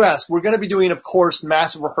 it's funny you ask. We're going to be doing, of course,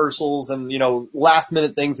 massive rehearsals and,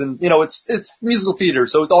 last-minute things. And, it's musical theater,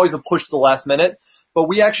 so it's always a push to the last minute. But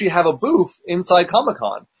we actually have a booth inside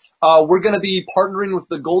Comic-Con. we're going to be partnering with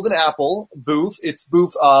the Golden Apple booth. It's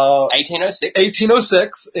booth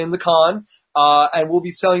 1806 in the con. And we'll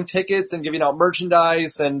be selling tickets and giving out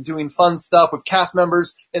merchandise and doing fun stuff with cast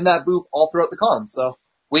members in that booth all throughout the con. So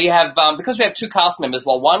we have, because we have 2 cast members,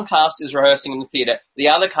 while one cast is rehearsing in the theater, the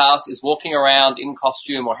other cast is walking around in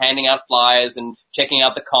costume or handing out flyers and checking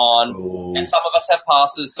out the con. Ooh. And some of us have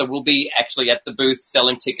passes, so we'll be actually at the booth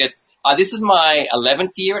selling tickets. This is my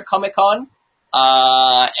 11th year at Comic-Con.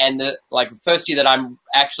 And the first year that I'm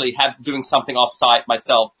actually doing something off-site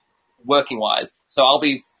myself, working-wise. So I'll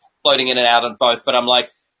be floating in and out on both, but I'm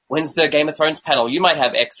like, when's the Game of Thrones panel? You might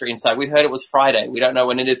have extra insight. We heard it was Friday. We don't know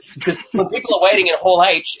when it is. Because when people are waiting in Hall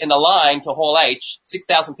H, in the line to Hall H,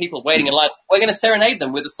 6,000 people waiting in line, we're going to serenade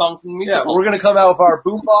them with a song from the musical. Yeah, we're going to come out with our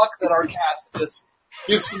boombox and our cast and just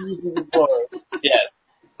give some music and blow. Yeah.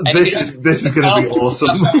 This is going to be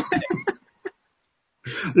awesome.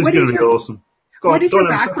 This is going to be awesome. What is your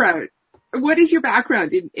background? What is your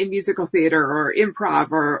background in musical theater or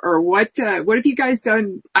improv or what have you guys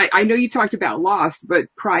done? I know you talked about Lost, but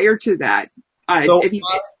prior to that, have you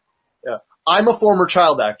yeah, I'm a former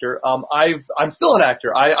child actor. I'm still an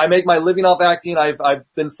actor. I make my living off acting. I've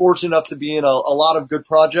been fortunate enough to be in a lot of good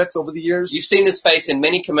projects over the years. You've seen this face in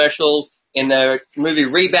many commercials, in the movie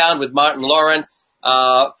Rebound with Martin Lawrence,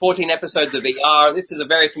 14 episodes of ER. This is a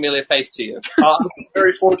very familiar face to you. I'm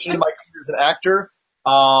very fortunate in my career as an actor.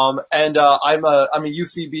 I'm a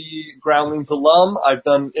UCB Groundlings alum. I've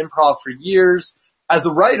done improv for years. As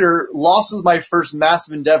a writer, Lost was my first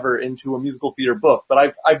massive endeavor into a musical theater book,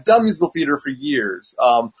 but I've done musical theater for years.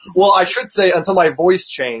 Well, I should say until my voice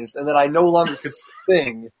changed, and then I no longer could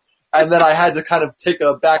sing, and then I had to kind of take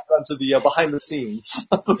a background to the behind the scenes.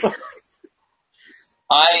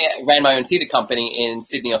 I ran my own theater company in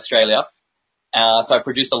Sydney, Australia, so I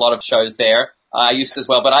produced a lot of shows there. I used to as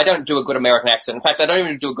well, but I don't do a good American accent. In fact, I don't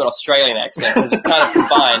even do a good Australian accent because it's kind of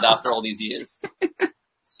combined after all these years.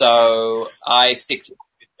 So I stick to it.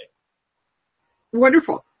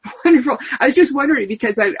 Wonderful. Wonderful. I was just wondering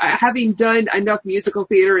because having done enough musical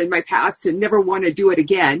theater in my past to never want to do it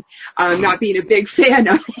again, not being a big fan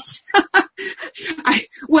of it.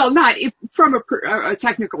 From a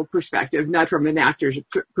technical perspective, not from an actor's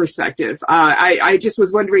perspective. I just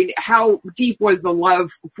was wondering how deep was the love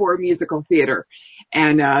for musical theater?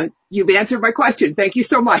 And you've answered my question. Thank you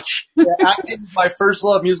so much. Yeah, acting, my first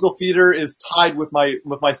love. Musical theater is tied with my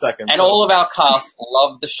second. And so. All of our cast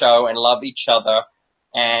love the show and love each other.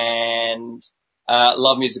 And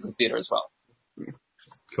love musical theater as well.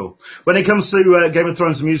 Cool. When it comes to Game of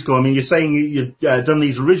Thrones musical, I mean, you're saying you've done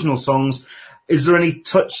these original songs. Is there any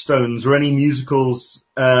touchstones or any musicals,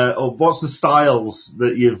 or what's the styles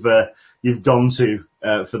that you've gone to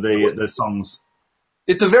for the songs?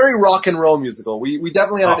 It's a very rock and roll musical. We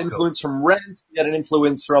definitely had an influence from Rent. We had an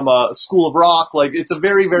influence from School of Rock. Like it's a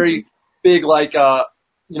very very big rock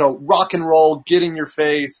and roll, get in your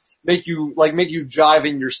face. Make you jive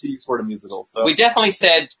in your seat sort of musical. So we definitely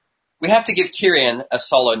said we have to give Tyrion a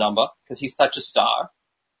solo number because he's such a star,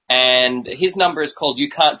 and his number is called "You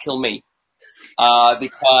Can't Kill Me,"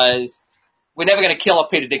 because we're never going to kill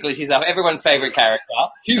off Peter Dinklage. He's everyone's favorite character.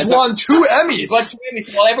 He's won 2 Emmys. He's won 2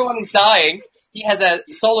 Emmys. While everyone is dying, he has a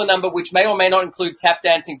solo number which may or may not include tap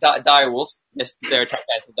dancing direwolves. Yes, there are tap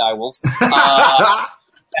dancing direwolves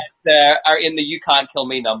that are in the "You Can't Kill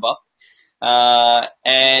Me" number.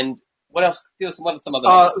 And what else? What are some other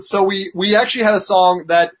names? So we actually had a song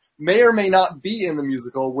that may or may not be in the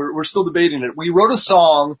musical. We're still debating it. We wrote a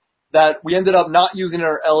song that we ended up not using in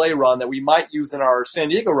our LA run that we might use in our San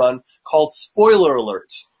Diego run called Spoiler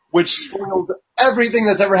Alert, which spoils everything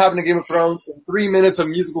that's ever happened to Game of Thrones in 3 minutes of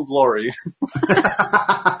musical glory.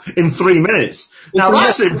 In 3 minutes? Now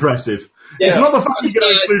that's impressive. Yeah. It's not the fact you're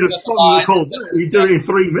going to include a song called you do it in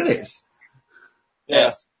 3 minutes.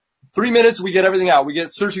 Yes. 3 minutes, we get everything out. We get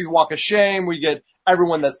Cersei's Walk of Shame. We get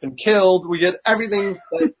everyone that's been killed. We get everything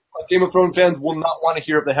that Game of Thrones fans will not want to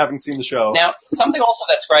hear if they haven't seen the show. Now, something also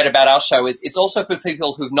that's great about our show is it's also for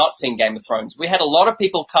people who've not seen Game of Thrones. We had a lot of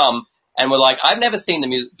people come and were like, I've never seen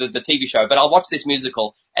the TV show, but I'll watch this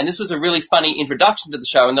musical. And this was a really funny introduction to the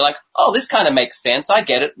show. And they're like, oh, this kind of makes sense. I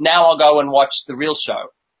get it. Now I'll go and watch the real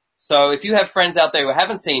show. So if you have friends out there who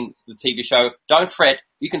haven't seen the TV show, don't fret.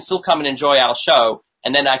 You can still come and enjoy our show.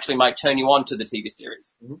 And then actually might turn you on to the TV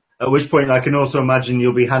series. At which point I can also imagine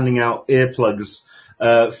you'll be handing out earplugs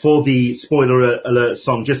for the spoiler alert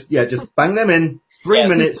song. Just bang them in. 3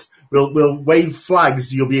 minutes. We'll wave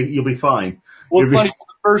flags. You'll be fine. Well, it's funny.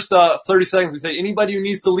 For the first 30 seconds, we say anybody who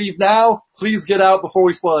needs to leave now, please get out before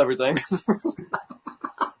we spoil everything.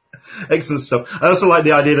 Excellent stuff. I also like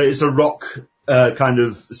the idea that it's a rock kind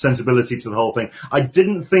of sensibility to the whole thing. I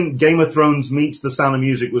didn't think Game of Thrones meets The Sound of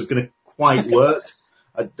Music was going to quite work.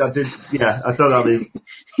 I thought that'd be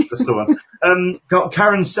that's the one. Got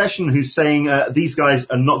Karen Session who's saying these guys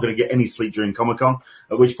are not going to get any sleep during Comic-Con.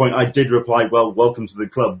 At which point I did reply, "Well, welcome to the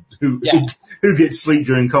club. Who gets sleep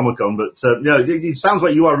during Comic-Con?" But no, it sounds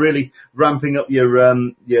like you are really ramping up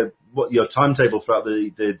your timetable throughout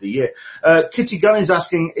the year. Kitty Gunn is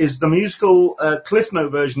asking, is the musical Cliff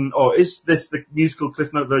Note version, or is this the musical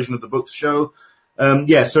Cliff Note version of the books show?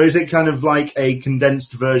 So is it kind of like a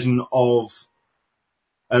condensed version of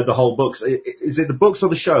the whole books? Is it the books or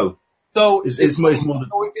the show? So the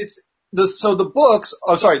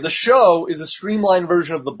show is a streamlined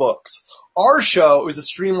version of the books. Our show is a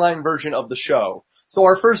streamlined version of the show. So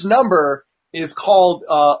our first number is called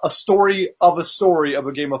A Story of a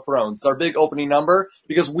Game of Thrones. It's our big opening number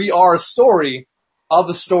because we are a story of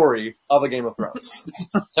a Game of Thrones.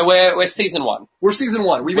 So we're season 1. We're season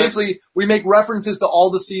 1. We make references to all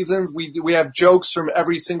the seasons. We have jokes from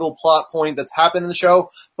every single plot point that's happened in the show,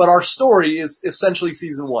 but our story is essentially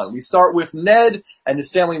season 1. We start with Ned and his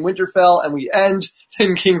family in Winterfell, and we end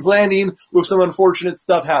in King's Landing with some unfortunate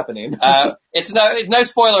stuff happening. It's no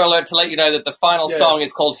spoiler alert to let you know that the final song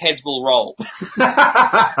is called Heads Will Roll.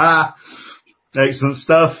 Excellent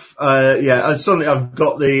stuff. Suddenly I've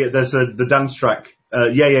got the dance track.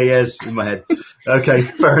 Yes in my head. Okay,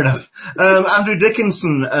 fair enough. Andrew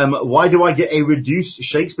Dickinson, why do I get a reduced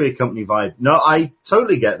Shakespeare Company vibe? No, I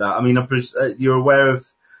totally get that. I mean, you're aware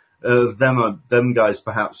of them guys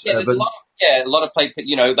perhaps. Yeah, a lot of play,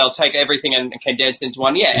 they'll take everything and condense it into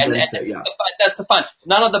one. That's the fun.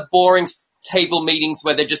 None of the boring table meetings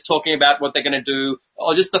where they're just talking about what they're going to do,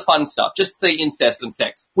 or just the fun stuff, just the incest and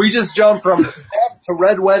sex. We just jump from Death to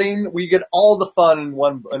Red Wedding. We get all the fun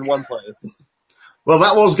in one place. Well,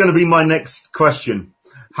 that was going to be my next question.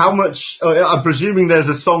 How much? I'm presuming there's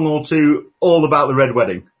a song or two all about the Red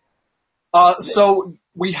Wedding. So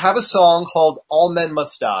we have a song called "All Men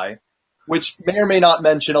Must Die," which may or may not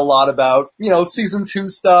mention a lot about season 2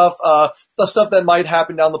 stuff, the stuff that might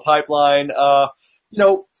happen down the pipeline.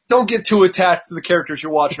 Don't get too attached to the characters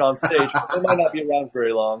you're watching on stage. They might not be around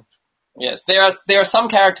very long. Yes, there are some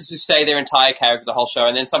characters who stay their entire character the whole show,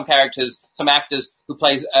 and then some actors who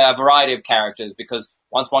plays a variety of characters, because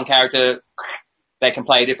once one character, they can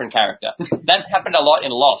play a different character. That's happened a lot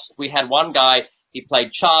in Lost. We had one guy, he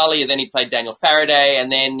played Charlie, and then he played Daniel Faraday,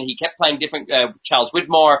 and then he kept playing different Charles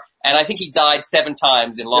Widmore, and I think he died 7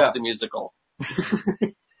 times in Lost the musical.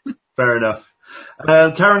 Fair enough.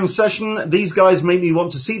 Karen Session, these guys make me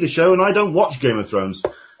want to see the show, and I don't watch Game of Thrones.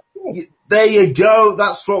 There you go.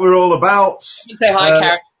 That's what we're all about. You say hi,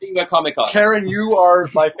 Karen. See you at Comic-Con. Karen, you are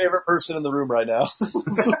my favorite person in the room right now.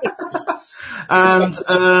 And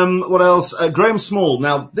what else? Graham Small.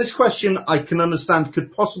 Now, this question I can understand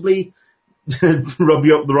could possibly rub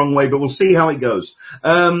you up the wrong way, but we'll see how it goes.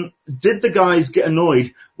 Did the guys get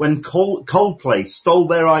annoyed when Coldplay stole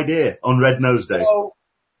their idea on Red Nose Day? So,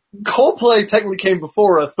 Coldplay technically came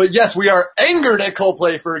before us, but yes, we are angered at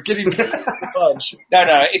Coldplay for getting the bunch.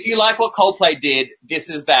 No. If you like what Coldplay did, this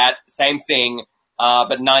is that same thing,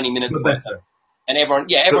 but 90 minutes later. And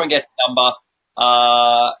everyone gets a number.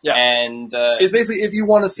 It's basically if you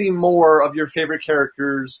want to see more of your favorite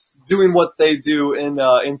characters doing what they do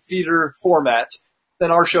in theater format,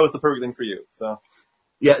 then our show is the perfect thing for you. So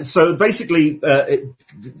basically,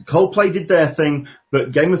 Coldplay did their thing,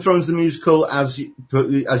 but Game of Thrones the musical, as you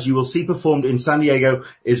will see performed in San Diego,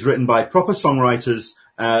 is written by proper songwriters,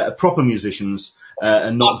 proper musicians,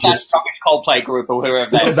 and not just that Coldplay group or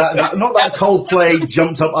whoever. Not that Coldplay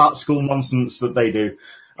jumped up art school nonsense that they do.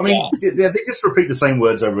 I mean, they just repeat the same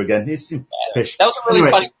words over again. It's pish. That was a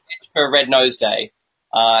really funny sketch for Red Nose Day,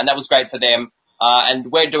 and that was great for them.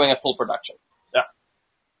 And we're doing a full production.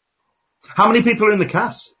 How many people are in the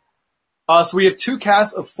cast? So we have 2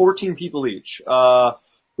 casts of 14 people each.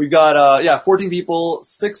 We've got 14 people,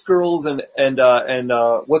 6 girls, and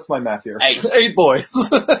what's my math here? 8 boys.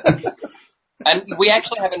 And we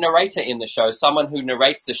actually have a narrator in the show, someone who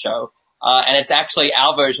narrates the show, and it's actually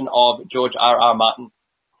our version of George R.R. Martin.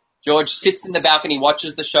 George sits in the balcony,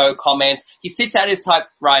 watches the show, comments. He sits at his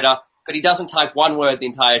typewriter, but he doesn't type one word the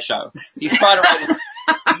entire show. He's trying to write his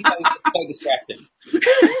he's so distracted.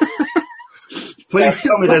 Please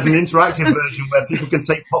tell me there's an interactive version where people can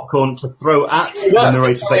take popcorn to throw at the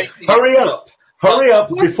narrator, say, hurry up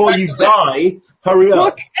before you die, hurry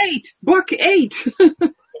up. Book 8.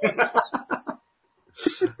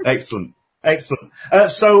 Excellent.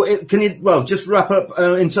 Can you, just wrap up,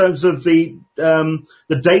 in terms of the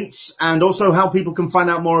dates and also how people can find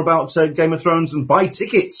out more about Game of Thrones and buy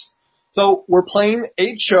tickets? So we're playing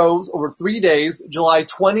 8 shows over 3 days, July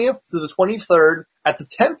 20th to the 23rd at the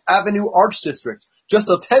 10th Avenue Arts District, just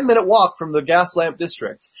a 10-minute walk from the Gaslamp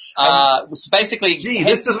District. So basically, Gee,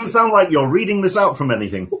 this doesn't sound like you're reading this out from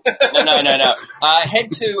anything. No.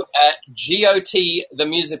 Head to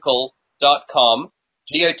gotthemusical.com,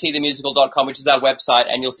 gotthemusical.com, which is our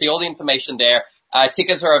website, and you'll see all the information there.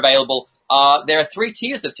 Tickets are available. There are 3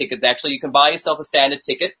 tiers of tickets, actually. You can buy yourself a standard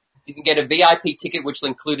ticket. You can get a VIP ticket, which will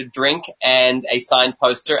include a drink and a signed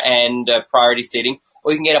poster and priority seating.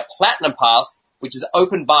 Or you can get a platinum pass, which is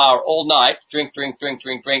open bar all night, drink,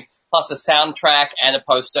 plus a soundtrack and a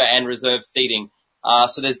poster and reserved seating.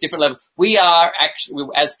 So there's different levels. We are actually,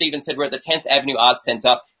 as Stephen said, we're at the 10th Avenue Arts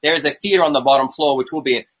Center. There is a theater on the bottom floor, which we'll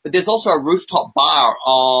be in. But there's also a rooftop bar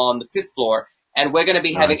on the 5th floor. And we're going to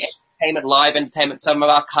be having entertainment, live entertainment. Some of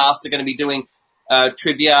our cast are going to be doing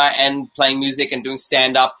trivia and playing music and doing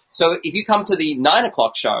stand-up. So if you come to the 9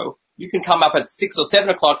 o'clock show, you can come up at 6 or 7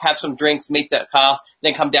 o'clock, have some drinks, meet the cast,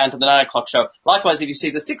 then come down to the 9 o'clock show. Likewise, if you see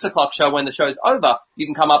the 6 o'clock show when the show's over, you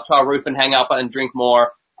can come up to our roof and hang out and drink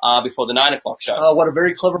more before the 9 o'clock show. Oh, what a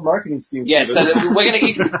very clever marketing scheme. Yeah, so we're going to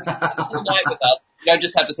eat all night with us. You don't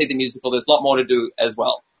just have to see the musical. There's a lot more to do as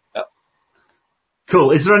well. Yep.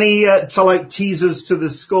 Cool. Is there any teasers to the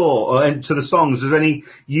score or to the songs? Is there any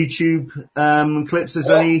YouTube clips? Is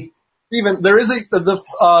there any? Stephen, there is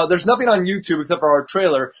there's nothing on YouTube except for our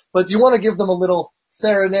trailer. But do you want to give them a little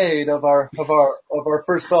serenade of our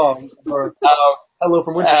first song, or Hello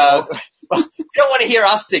from Winterfell? You don't want to hear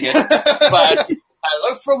us sing it, but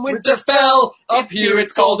hello from Winterfell. Up here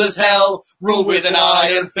it's cold as hell. Rule with an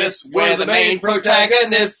iron fist. We're the main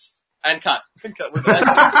protagonists. And cut.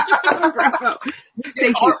 Bravo.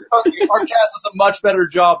 Thank you. Our cast does a much better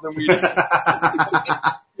job than we do.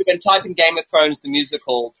 You can type in Game of Thrones, the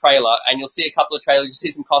musical trailer, and you'll see a couple of trailers. You'll see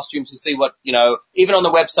some costumes. You'll see what, even on the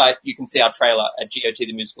website, you can see our trailer at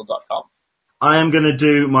gotthemusical.com. I am going to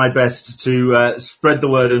do my best to spread the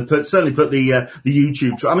word and certainly put the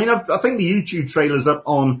YouTube. I think the YouTube trailer's up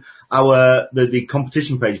on our the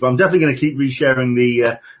competition page, but I'm definitely going to keep resharing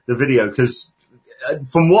the video because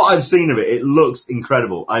from what I've seen of it, it looks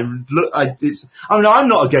incredible. I'm not a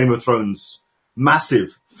Game of Thrones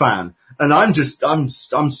massive fan, and I'm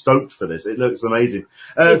stoked for this. It looks amazing.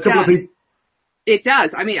 A couple of people. It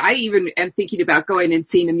does. I even am thinking about going and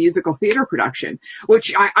seeing a musical theater production,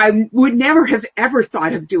 which I would never have ever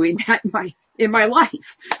thought of doing that in my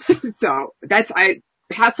life. So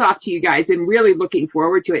hats off to you guys and really looking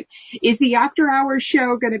forward to it. Is the after hours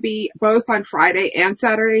show going to be both on Friday and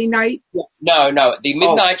Saturday night? Yes. No. The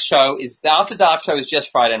midnight show the After Dark show is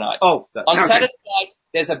just Friday night. On Saturday night,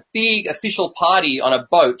 there's a big official party on a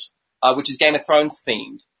boat, which is Game of Thrones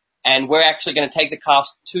themed. And we're actually going to take the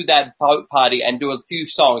cast to that boat party and do a few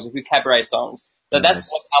cabaret songs. So that's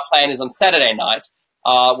what our plan is on Saturday night.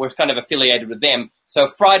 We're kind of affiliated with them. So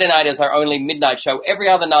Friday night is our only midnight show. Every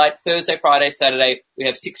other night, Thursday, Friday, Saturday, we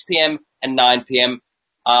have 6 p.m. and 9 p.m.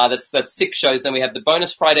 That's 6 shows. Then we have the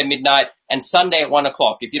bonus Friday midnight and Sunday at 1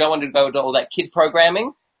 o'clock. If you don't want to go to all that kid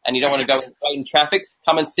programming and you don't want to go in traffic,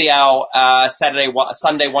 come and see our Sunday 1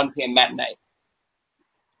 p.m. matinee.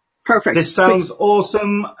 Perfect. This sounds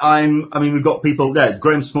awesome. We've got people there.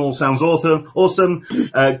 Graham Small sounds awesome.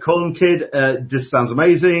 Colin Kidd, this sounds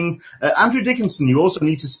amazing. Andrew Dickinson, you also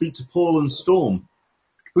need to speak to Paul and Storm.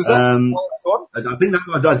 Who's that? Paul and Storm? I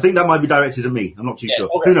think that might be directed at me. I'm not too sure.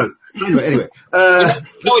 Okay. Who knows? Anyway. We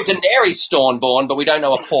know a Daenerys Stormborn, but we don't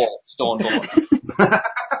know a Paul Stormborn.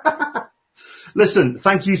 Listen,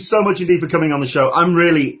 thank you so much indeed for coming on the show.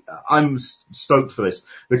 I'm stoked for this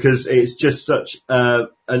because it's just such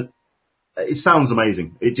it sounds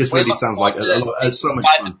amazing. It just really sounds like so much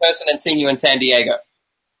fun. In person and seeing you in San Diego.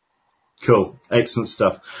 Cool. Excellent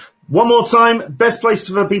stuff. One more time, best place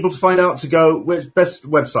for people to find out to go, best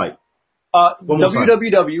website?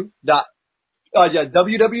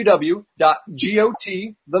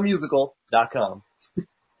 www.gotthemusical.com.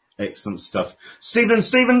 Excellent stuff.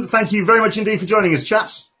 Stephen, thank you very much indeed for joining us,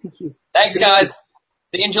 chaps. Thank you. Thanks, guys.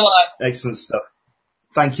 See you in July. Excellent stuff.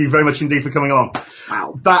 Thank you very much indeed for coming on.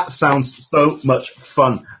 Wow. That sounds so much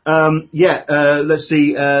fun. Let's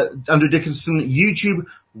see. Andrew Dickinson, YouTube,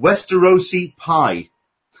 Westerosi Pie.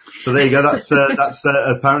 So there you go. That's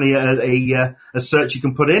apparently a search you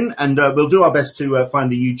can put in, and we'll do our best to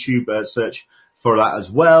find the YouTube search for that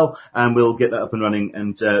as well, and we'll get that up and running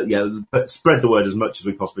and spread the word as much as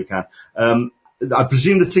we possibly can. I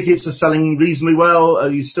presume the tickets are selling reasonably well. Are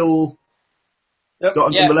you still got a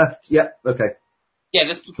number left? Yeah. Okay. Yeah,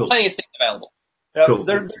 there's plenty of seats available. Yeah, cool.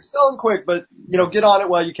 They're selling quick, but get on it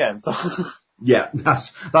while you can. So Yeah,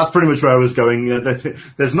 that's pretty much where I was going.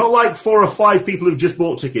 There's not like 4 or 5 people who've just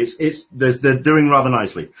bought tickets. They're doing rather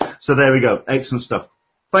nicely. So there we go. Excellent stuff.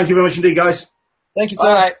 Thank you very much indeed, guys. Thank you, sir.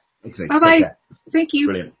 All right. Bye-bye. Thank you.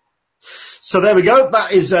 Brilliant. So there we go.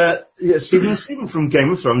 That is Stephen and Stephen from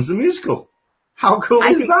Game of Thrones the musical. How cool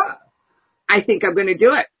is that? I think I'm going to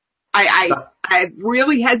do it. I've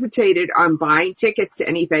really hesitated on buying tickets to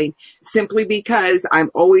anything simply because I'm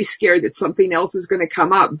always scared that something else is going to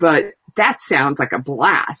come up, but that sounds like a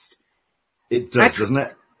blast. It does, doesn't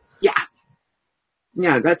it? Yeah.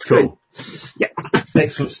 Yeah, that's cool. Good. Yeah.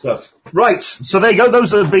 Excellent stuff. Right. So there you go.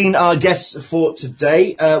 Those have been our guests for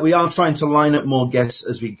today. We are trying to line up more guests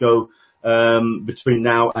as we go between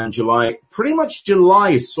now and July. Pretty much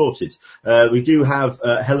July is sorted. We do have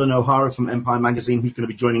Helen O'Hara from Empire Magazine who's going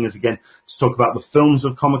to be joining us again to talk about the films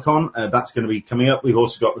of Comic-Con. That's going to be coming up. We've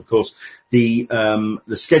also got, of course, the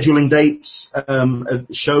scheduling dates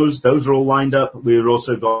shows. Those are all lined up. We've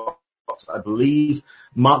also got, I believe,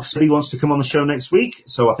 Mark City wants to come on the show next week.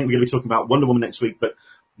 So I think we're going to be talking about Wonder Woman next week. But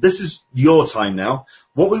this is your time now.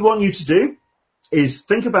 What we want you to do is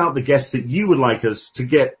think about the guests that you would like us to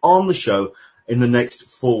get on the show in the next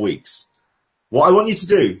 4 weeks. What I want you to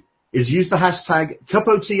do is use the hashtag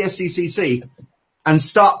CupOTSCCC and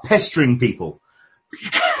start pestering people.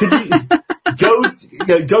 Could you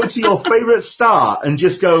go to your favorite star and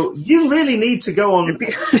just go, you really need to go on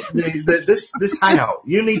this hangout.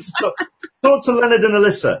 You need to talk to Leonard and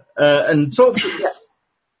Alyssa and talk to... Yeah.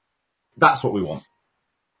 That's what we want.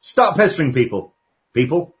 Start pestering people.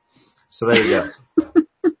 So there you go.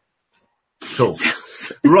 Cool.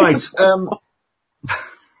 Right.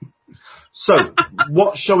 So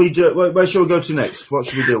what shall we do? Where shall we go to next? What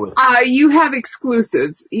should we deal with? You have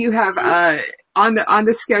exclusives. You have, on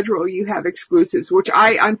the schedule, you have exclusives, which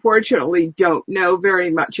I unfortunately don't know very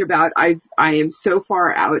much about. I am so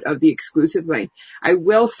far out of the exclusive lane. I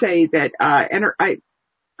will say that,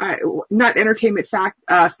 not Entertainment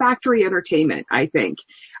Factory Entertainment, I think,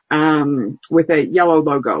 with a yellow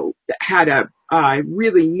logo that had a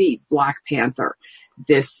really neat Black Panther.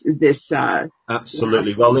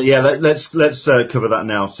 Absolutely. Well, yeah, let's cover that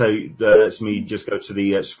now. So let me just go to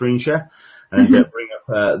the screen share and bring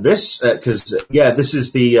up this because this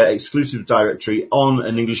is the exclusive directory on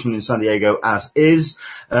An Englishman in San Diego as is.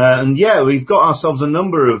 And yeah, we've got ourselves a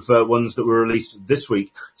number of ones that were released this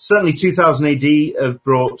week. Certainly 2000 AD have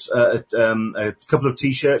brought a couple of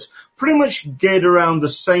T-shirts, pretty much geared around the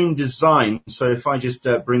same design. So if I just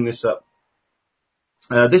bring this up.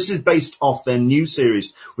 This is based off their new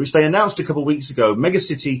series, which they announced a couple of weeks ago,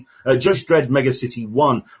 Judge Dredd Mega City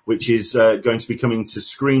 1, which is going to be coming to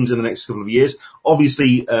screens in the next couple of years.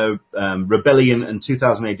 Obviously, Rebellion and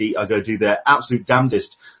 2000 AD are going to do their absolute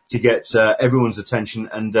damnedest to get everyone's attention,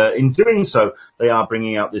 and in doing so, they are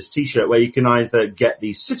bringing out this T-shirt where you can either get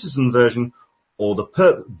the Citizen version or the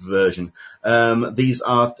Perp version. These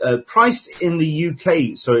are priced in the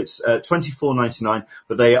UK, so it's $24.99,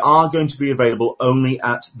 but they are going to be available only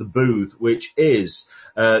at the booth, which is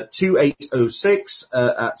 2806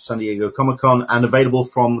 at San Diego Comic-Con, and available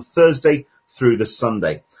from Thursday through the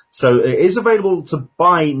Sunday. So it is available to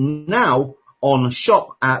buy now on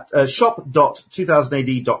shop at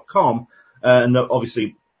shop.2000ad.com, and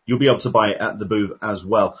obviously you'll be able to buy it at the booth as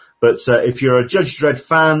well. But if you're a Judge Dredd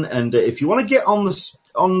fan, and if you want to get on this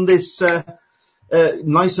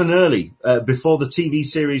nice and early before the TV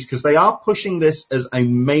series, because they are pushing this as a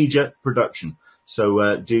major production,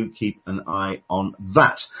 so do keep an eye on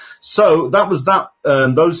that. So that was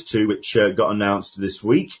those two which got announced this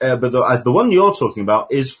week. But the one you're talking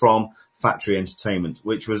about is from Factory Entertainment,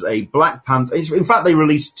 which was a Black Panther. In fact, they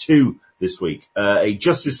released two this week, a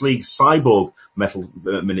Justice League Cyborg metal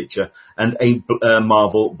miniature and a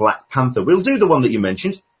Marvel Black Panther. We'll do the one that you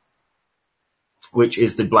mentioned, which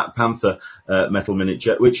is the Black Panther metal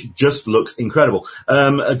miniature, which just looks incredible.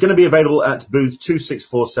 Going to be available at booth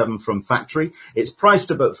 2647 from Factory. It's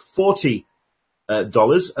priced about $40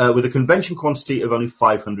 with a convention quantity of only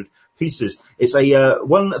 500 pieces. It's a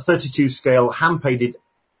 1/32 scale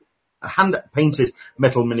hand-painted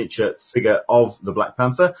metal miniature figure of the Black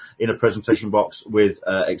Panther in a presentation box with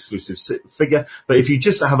exclusive figure. But if you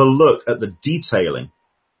just have a look at the detailing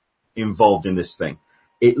involved in this thing,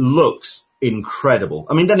 it looks incredible.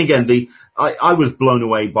 I mean, then again, I was blown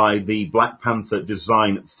away by the Black Panther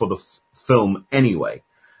design for the film anyway.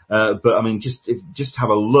 But I mean, just have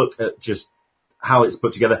a look at just how it's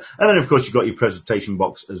put together. And then, of course, you've got your presentation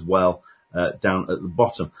box as well. Down at the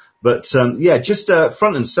bottom. But, just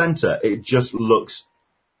front and center, it just looks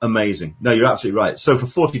amazing. No, you're absolutely right. So for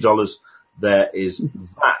 $40, there is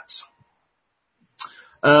that.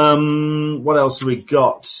 What else have we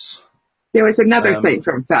got? There was another thing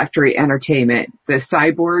from Factory Entertainment, the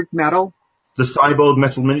Cyborg Metal. The Cyborg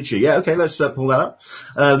Metal miniature. Yeah, okay, let's pull that up.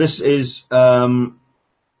 This is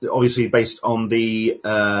obviously based on the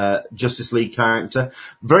Justice League character.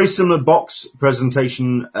 Very similar box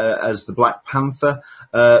presentation as the Black Panther.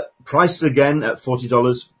 Priced again at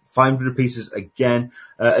 $40, 500 pieces again.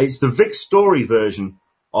 It's the Vic Story version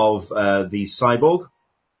of the Cyborg,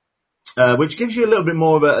 which gives you a little bit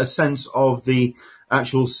more of a sense of the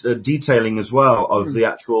actual detailing as well of the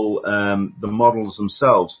actual the models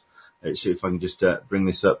themselves. Let's see if I can just bring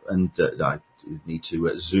this up, and I need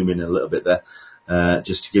to zoom in a little bit there,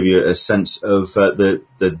 just to give you a sense of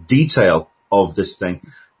the detail of this thing.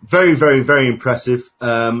 Very, very, very impressive.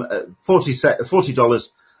 $40,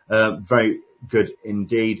 very good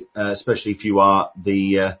indeed, especially if you are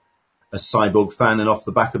a Cyborg fan. And off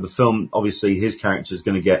the back of the film, obviously his character is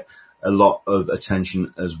going to get a lot of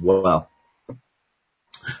attention as well.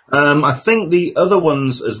 I think the other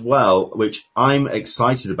ones as well, which I'm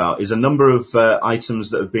excited about, is a number of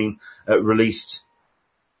items that have been released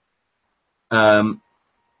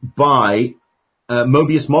by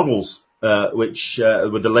Mobius Models, which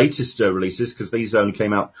were the latest releases, because these only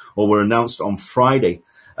came out or were announced on Friday.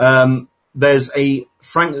 There's a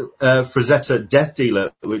Frank Frazetta Death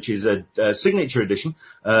Dealer, which is a signature edition,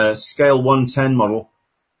 scale 110 model.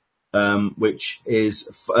 Which is,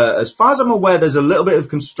 as far as I'm aware, there's a little bit of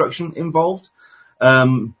construction involved,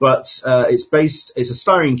 but it's a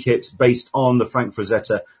styrene kit based on the Frank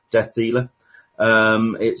Frazetta Death Dealer.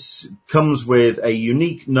 It comes with a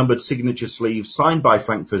unique numbered signature sleeve signed by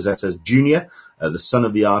Frank Frazetta Jr., the son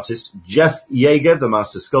of the artist, Jeff Yeager, the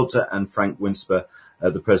master sculptor, and Frank Winsper,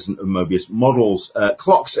 the president of Mobius Models.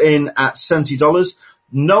 Clocks in at $70.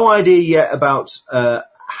 No idea yet about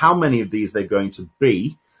how many of these they're going to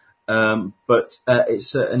be. But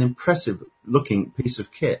it's an impressive looking piece of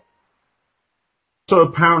kit. So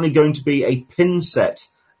apparently going to be a pin set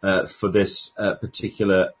for this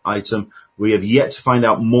particular item. We have yet to find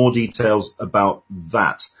out more details about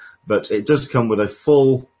that, but it does come with a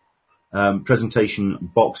full presentation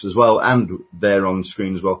box as well, and there on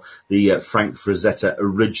screen as well, the Frank Frazetta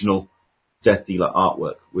original Death Dealer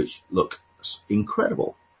artwork, which looks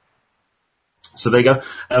incredible. So there you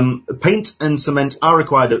go. Paint and cement are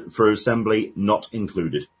required for assembly, not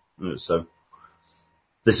included. So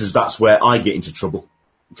that's where I get into trouble,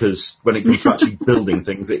 because when it comes to actually building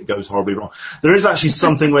things, it goes horribly wrong. There is actually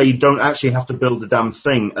something where you don't actually have to build a damn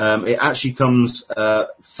thing. It actually comes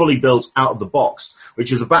fully built out of the box,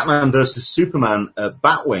 which is a Batman versus Superman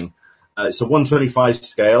Batwing. It's a 125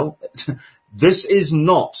 scale. This is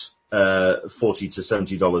not $40 to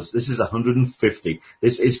 $70. This is $150.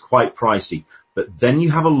 This is quite pricey. But then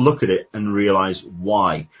you have a look at it and realize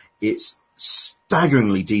why. It's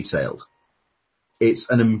staggeringly detailed. It's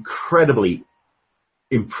an incredibly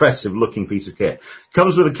impressive looking piece of kit.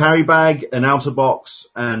 Comes with a carry bag, an outer box,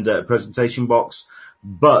 and a presentation box.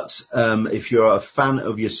 But if you're a fan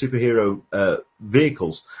of your superhero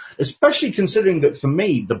vehicles, especially considering that for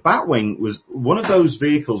me, the Batwing was one of those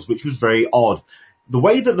vehicles which was very odd. The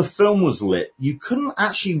way that the film was lit, you couldn't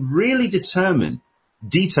actually really determine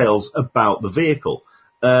details about the vehicle.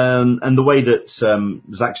 And the way that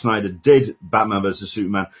Zack Snyder did Batman vs.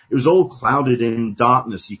 Superman, it was all clouded in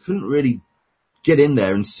darkness. You couldn't really get in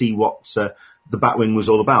there and see what the Batwing was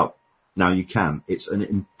all about. Now you can. It's an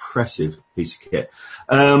impressive piece of kit.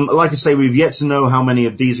 Like I say, we've yet to know how many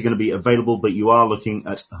of these are going to be available, but you are looking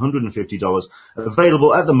at $150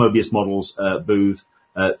 available at the Mobius Models booth,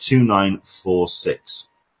 2946.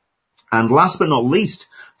 And last but not least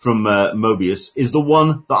from Mobius is the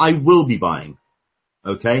one that I will be buying.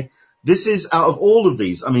 Okay? This is out of all of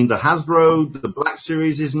these. I mean, the Hasbro, the Black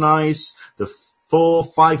Series is nice. The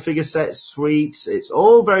 4-5-figure set, sweet. It's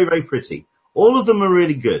all very, very pretty. All of them are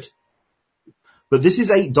really good. But this is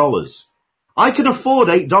 $8. I can afford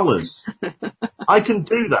 $8. I can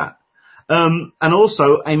do that. And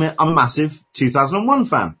also, I'm a massive 2001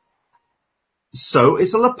 fan. So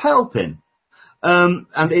it's a lapel pin.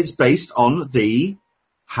 And it's based on the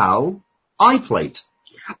HAL I-plate.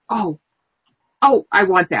 Oh, I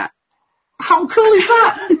want that. How cool is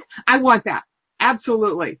that? I want that.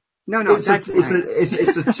 Absolutely. No, that's fine.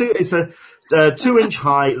 It's a 2-inch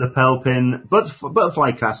high lapel pin,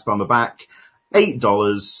 butterfly clasp on the back,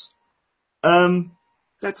 $8.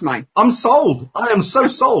 That's mine. I'm sold. I am so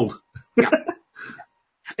sold. Yeah.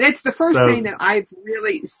 And it's the first thing that I've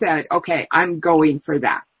really said, okay, I'm going for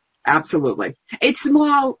that. Absolutely. It's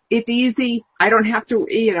small. It's easy. I don't have to,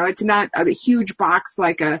 it's not a huge box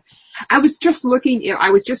I was just looking,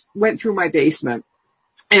 went through my basement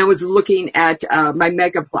and I was looking at my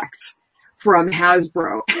Megaplex from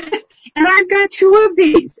Hasbro. and I've got 2 of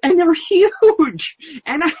these, and they're huge.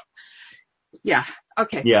 And yeah,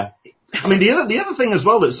 okay. Yeah. I mean, the other thing as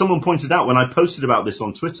well that someone pointed out when I posted about this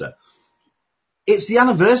on Twitter, it's the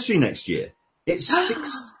anniversary next year. It's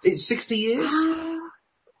 60 years.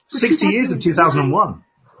 60 years of 2001.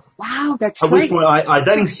 Wow, that's At right. which point I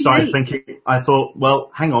then 68. started thinking, I thought,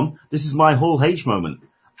 well, hang on, this is my Hall H moment.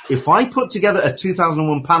 If I put together a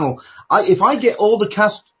 2001 panel, if I get all the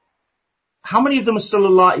cast, how many of them are still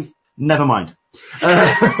alive? Never mind.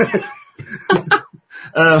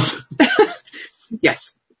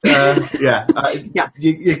 Yes. Yeah.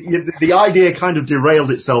 The idea kind of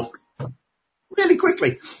derailed itself really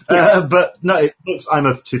quickly. But no, it looks, I'm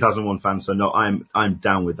a 2001 fan, so no, I'm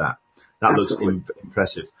down with that. That Absolutely. looks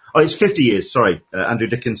impressive. Oh, it's 50 years. Sorry, Andrew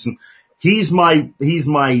Dickinson. He's my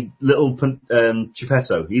little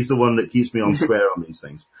Geppetto. He's the one that keeps me on square on these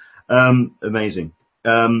things. Amazing.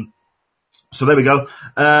 So there we go.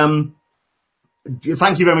 Thank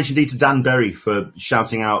you very much indeed to Dan Berry for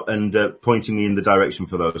shouting out and pointing me in the direction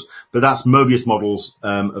for those. But that's Mobius models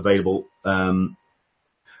available.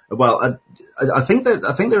 Well, I think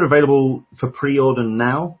they're available for pre-order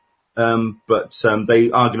now, but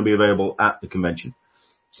they are going to be available at the convention.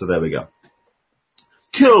 So there we go.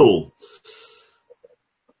 Cool.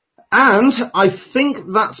 And I think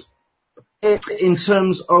that's it in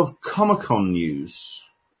terms of Comic-Con news.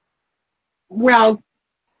 Well,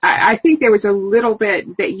 I think there was a little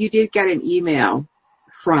bit that you did get an email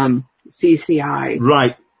from CCI.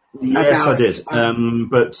 Right. Yes, I did. About,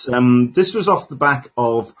 But this was off the back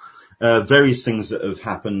of various things that have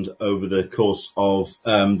happened over the course of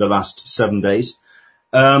the last 7 days.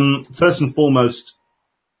 First and foremost,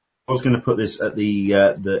 I was going to put this at the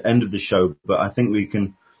end of the show, but I think we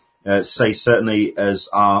can say certainly as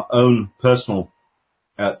our own personal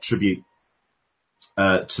tribute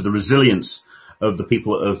to the resilience of the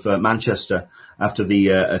people of Manchester after the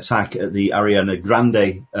attack at the Ariana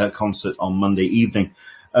Grande concert on Monday evening.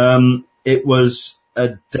 It was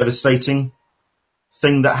a devastating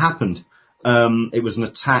thing that happened. It was an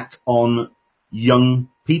attack on young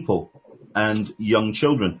people and young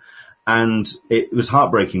children, and it was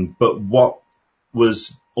heartbreaking. But what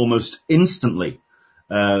was almost instantly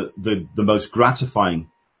the most gratifying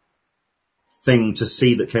thing to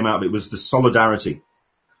see that came out of it was the solidarity,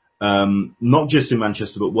 not just in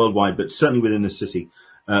Manchester but worldwide, but certainly within the city,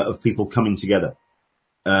 of people coming together.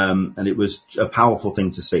 And it was a powerful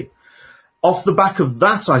thing to see. Off the back of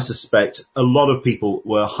that, I suspect a lot of people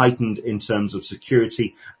were heightened in terms of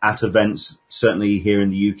security at events, certainly here in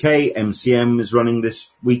the UK. MCM is running this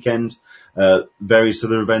weekend. Various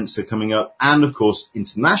other events are coming up. And of course,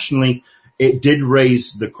 internationally, it did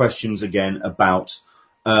raise the questions again about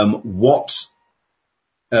what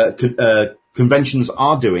conventions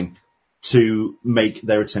are doing to make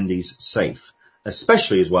their attendees safe,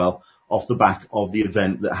 especially as well off the back of the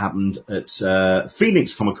event that happened at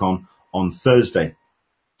Phoenix Comic-Con on Thursday.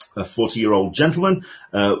 A 40-year-old gentleman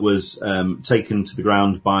was taken to the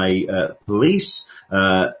ground by police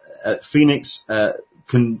at Phoenix,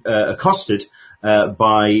 accosted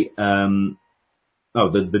by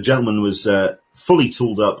the gentleman was fully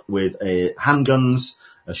tooled up with handguns,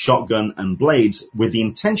 a shotgun and blades with the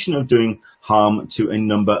intention of doing harm to a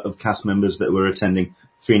number of cast members that were attending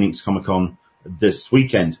Phoenix Comic-Con this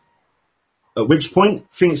weekend. At which point,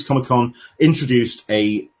 Phoenix Comic-Con introduced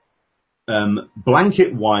a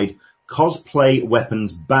blanket-wide cosplay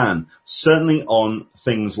weapons ban, certainly on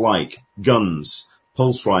things like guns,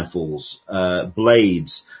 pulse rifles,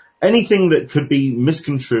 blades, anything that could be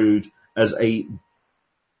misconstrued as a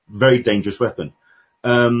very dangerous weapon.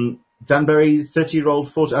 Danbury,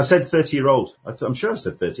 30-year-old, 40. I said 30-year-old. I'm sure I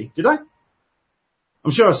said 30. Did I?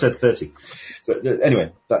 I'm sure I said 30. But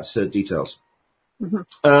anyway, that's details.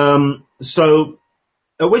 Mm-hmm. So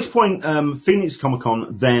at which point, Phoenix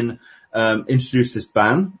Comic-Con then introduced this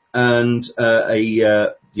ban, and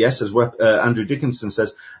as Andrew Dickinson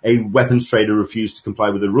says, a weapons trader refused to comply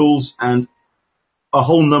with the rules, and a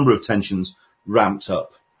whole number of tensions ramped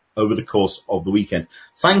up over the course of the weekend.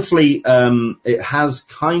 Thankfully, it has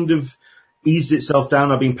kind of eased itself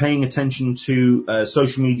down. I've been paying attention to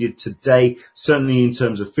social media today, certainly in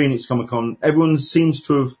terms of Phoenix Comic-Con. Everyone seems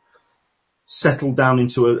to have settled down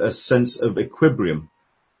into a sense of equilibrium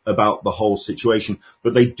about the whole situation,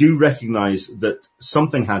 but they do recognize that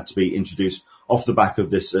something had to be introduced off the back of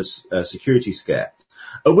this security scare.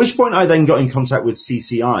 At which point I then got in contact with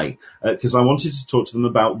CCI because I wanted to talk to them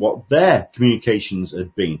about what their communications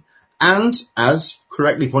had been. And as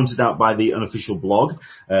correctly pointed out by the unofficial blog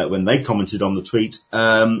when they commented on the tweet,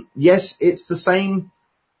 yes, it's the same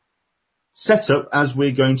setup as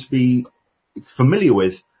we're going to be familiar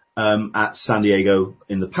with at San Diego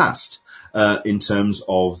in the past, in terms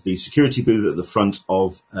of the security booth at the front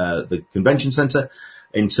of the convention center,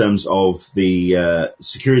 in terms of the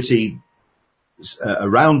security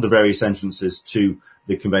around the various entrances to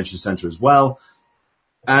the convention center as well,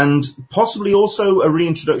 and possibly also a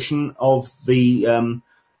reintroduction of the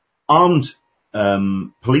armed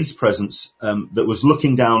police presence that was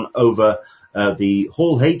looking down over the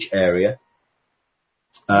Hall H area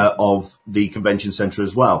of the convention center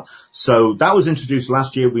as well. So that was introduced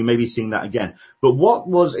last year. We may be seeing that again. But what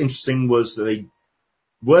was interesting was that they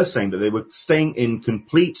were saying that they were staying in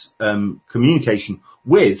complete communication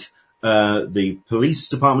with the police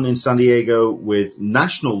department in San Diego, with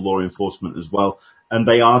national law enforcement as well, and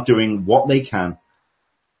they are doing what they can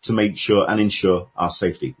to make sure and ensure our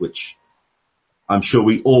safety, which I'm sure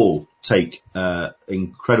we all take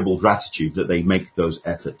incredible gratitude that they make those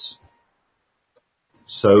efforts.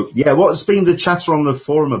 So, yeah, what's been the chatter on the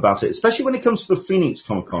forum about it, especially when it comes to the Phoenix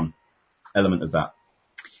Comic-Con element of that?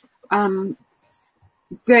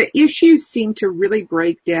 The issues seem to really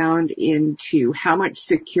break down into how much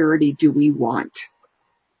security do we want.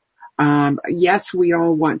 Yes, we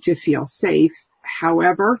all want to feel safe.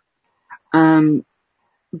 However, by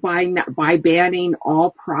banning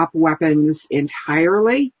all prop weapons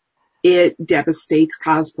entirely, it devastates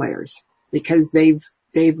cosplayers because they've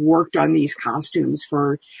worked on these costumes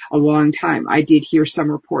for a long time. I did hear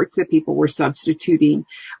some reports that people were substituting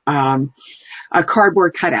a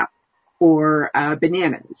cardboard cutout or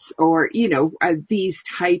bananas or, these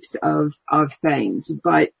types of things.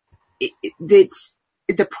 But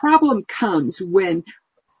the problem comes when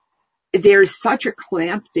there's such a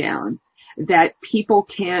clampdown that people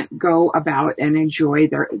can't go about and enjoy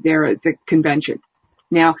the convention.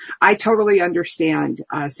 Now, I totally understand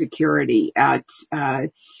security at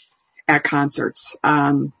concerts.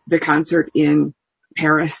 The concert in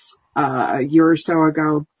Paris a year or so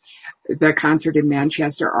ago, the concert in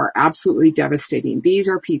Manchester are absolutely devastating. These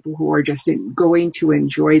are people who are just going to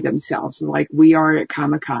enjoy themselves like we are at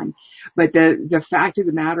Comic-Con. But the fact of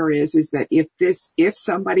the matter is that if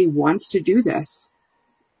somebody wants to do this,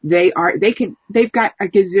 they've got a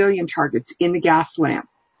gazillion targets in the gas lamp,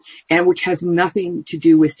 and which has nothing to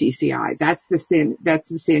do with CCI. That's the San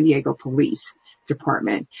Diego Police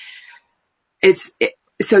Department.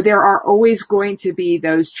 So there are always going to be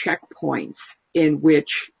those checkpoints in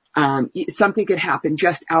which something could happen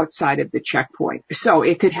just outside of the checkpoint. So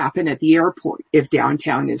it could happen at the airport if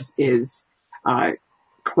downtown is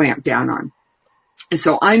clamped down on.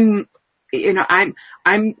 So I'm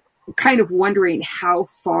kind of wondering how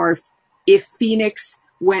far, if Phoenix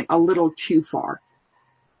went a little too far,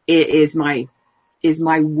 is my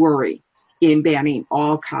worry in banning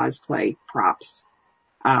all cosplay props.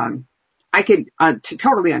 I could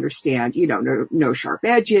totally understand, no sharp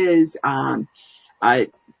edges. Yeah,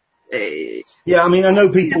 I mean, I know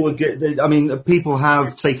people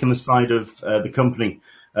have taken the side of the company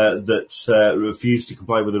that refused to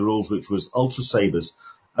comply with the rules, which was Ultra Sabers.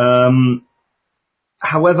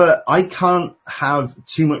 However, I can't have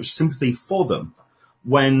too much sympathy for them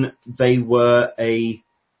when they were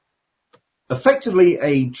effectively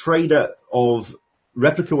a trader of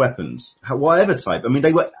replica weapons, whatever type. I mean,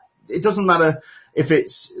 it doesn't matter if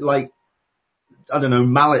it's like, I don't know,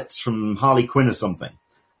 mallets from Harley Quinn or something.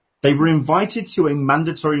 They were invited to a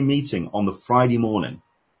mandatory meeting on the Friday morning,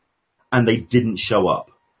 and they didn't show up.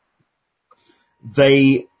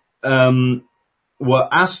 They were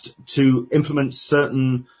asked to implement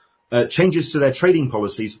certain changes to their trading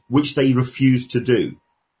policies, which they refused to do.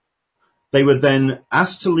 They were then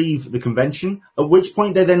asked to leave the convention, at which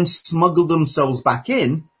point they then smuggled themselves back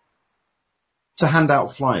in to hand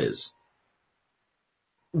out flyers.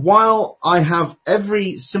 While I have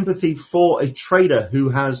every sympathy for a trader who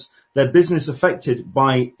has their business affected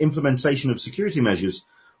by implementation of security measures,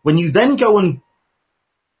 when you then go and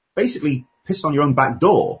basically piss on your own back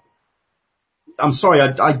door, I'm sorry,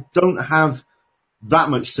 I don't have that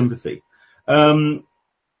much sympathy. Certainly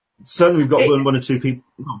we've got one or two people.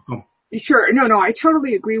 Oh. Sure. No, I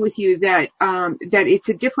totally agree with you that it's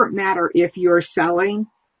a different matter if you're selling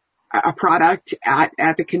a product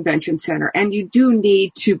at the convention center, and you do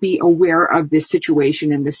need to be aware of the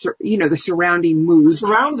situation and the surrounding mood.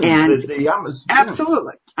 Surroundings, the atmosphere.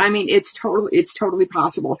 Absolutely. I mean, it's totally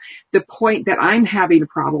possible. The point that I'm having a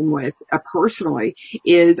problem with personally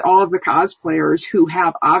is all of the cosplayers who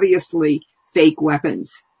have obviously fake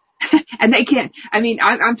weapons. And they can't, I mean,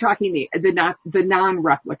 I'm talking the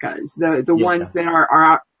non-replicas, the ones that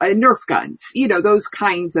are Nerf guns, those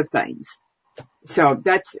kinds of things. So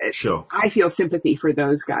that's, sure. I feel sympathy for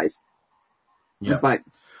those guys. Yeah. But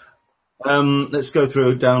Let's go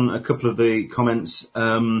down a couple of the comments.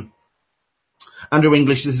 Andrew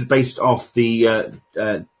English, this is based off the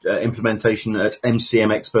implementation at MCM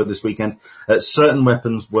Expo this weekend. Certain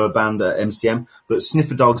weapons were banned at MCM, but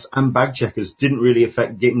sniffer dogs and bag checkers didn't really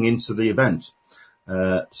affect getting into the event.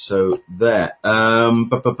 So there.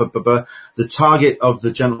 The target of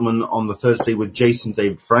the gentleman on the Thursday was Jason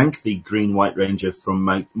David Frank, the Green White Ranger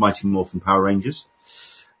from Mighty Morphin Power Rangers.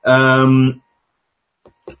 Dan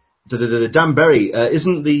Berry,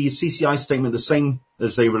 isn't the CCI statement the same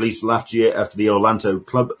as they released last year after the Orlando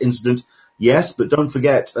club incident? Yes, but don't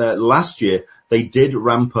forget, last year they did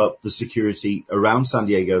ramp up the security around San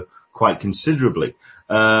Diego quite considerably.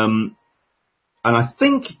 And I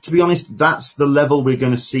think, to be honest, that's the level we're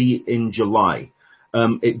going to see in July.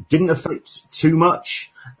 It didn't affect too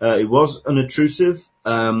much. It was unobtrusive.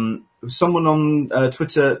 Someone on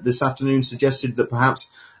Twitter this afternoon suggested that perhaps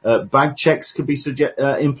bag checks could be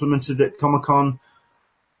implemented at Comic-Con.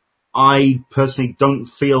 I personally don't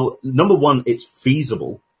feel, number one, it's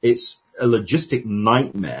feasible. It's a logistic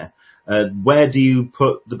nightmare. Where do you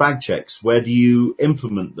put the bag checks? Where do you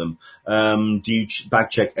implement them? Do you bag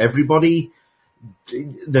check everybody?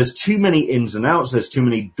 There's too many ins and outs. There's too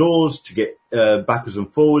many doors to get backwards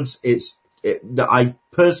and forwards. I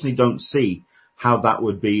personally don't see how that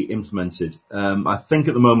would be implemented. I think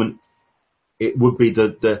at the moment it would be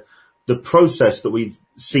the process that we've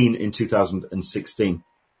seen in 2016.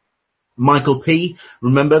 Michael P,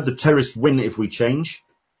 remember, the terrorists win if we change.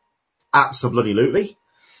 Absolutely.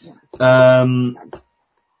 Phoenix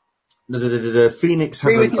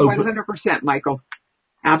has agree with you 100%, Michael.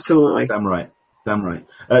 Absolutely. Damn right.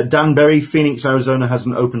 Dan Berry, Phoenix, Arizona has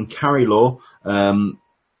an open carry law,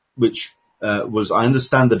 which was, I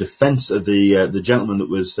understand, the defense of the gentleman that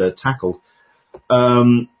was tackled.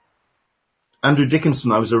 Andrew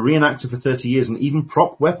Dickinson, I was a reenactor for 30 years, and even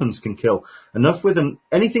prop weapons can kill.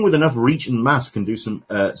 Anything with enough reach and mass can do some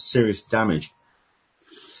serious damage.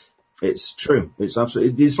 It's true. It's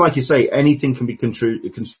like you say, anything can be construed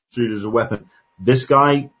as a weapon. This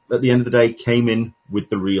guy, at the end of the day, came in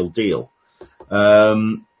with the real deal. I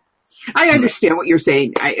understand what you're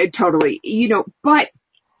saying. I totally, but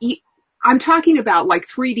I'm talking about like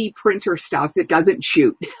 3D printer stuff that doesn't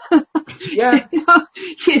shoot. Yeah.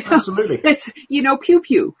 Absolutely. That's, pew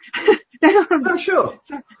pew. No, sure.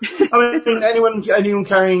 I mean, anyone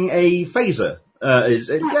carrying a phaser, I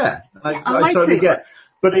totally get.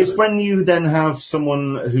 But it's when you then have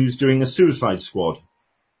someone who's doing a Suicide Squad.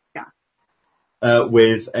 Yeah.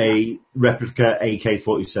 With a replica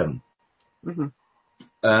AK-47.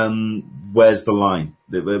 Mm-hmm. Where's the line?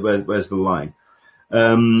 Where's the line?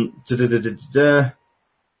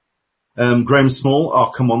 Graham Small,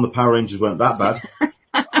 oh, come on, the Power Rangers weren't that bad.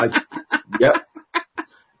 Yep.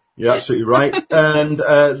 You're absolutely right. And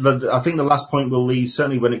I think the last point we'll leave,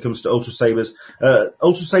 certainly when it comes to Ultra Sabers,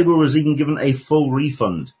 Ultra Saber was even given a full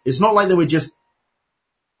refund. It's not like they were just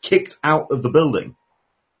kicked out of the building.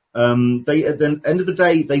 They, at the end of the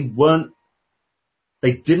day,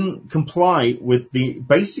 they didn't comply with the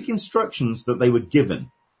basic instructions that they were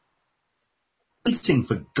given. Waiting,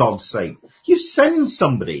 for God's sake. You send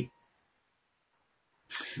somebody.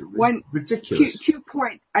 Ridiculous.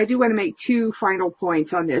 I do want to make two final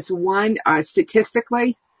points on this. One,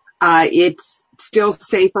 statistically, it's still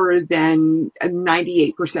safer than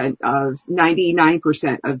 99%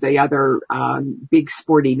 of the other, big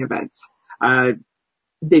sporting events,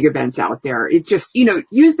 big events out there. It's just,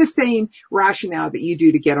 use the same rationale that you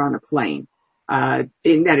do to get on a plane.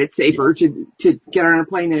 In that it's safer to get on a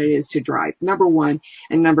plane than it is to drive. Number one.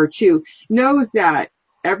 And number two, know that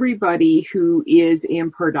everybody who is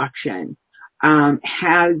in production,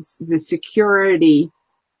 has the security,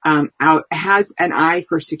 has an eye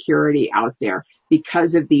for security out there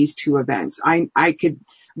because of these two events. I could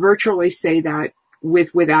virtually say that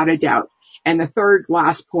without a doubt. And the third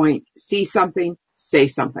last point, see something, say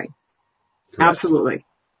something. Correct. Absolutely.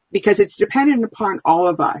 Because it's dependent upon all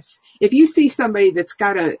of us. If you see somebody that's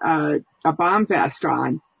got a bomb vest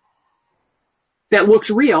on that looks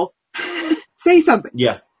real, say something.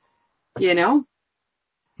 Yeah. I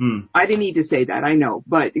didn't need to say that, I know,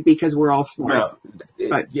 but because we're all smart.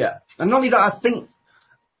 No, yeah. And not only that, I think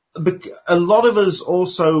a lot of us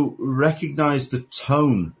also recognize the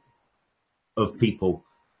tone of people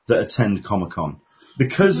that attend Comic-Con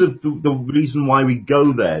because of the reason why we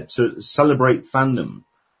go there, to celebrate fandom.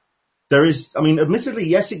 There is, admittedly,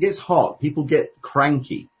 yes, it gets hot. People get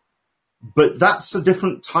cranky. But that's a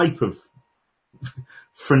different type of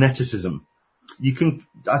freneticism.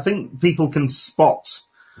 I think people can spot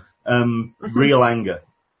real anger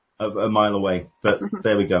a mile away. But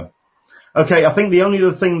there we go. Okay, I think the only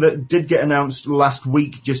other thing that did get announced last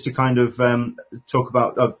week, just to kind of talk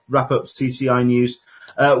about, wrap up TCI news,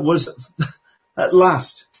 was at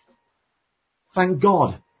last, thank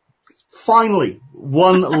God, finally,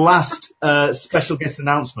 one last special guest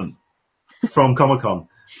announcement from Comic-Con.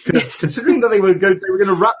 Considering that they were going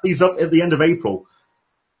to wrap these up at the end of April.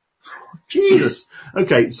 Jesus.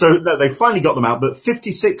 Okay, so they finally got them out, but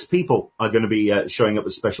 56 people are going to be showing up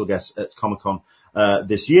as special guests at Comic-Con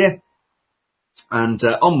this year. And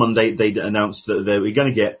on Monday, they announced that they were going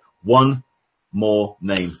to get one more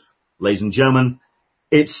name. Ladies and gentlemen,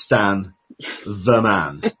 it's Stan the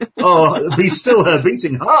Man. Oh, he's still her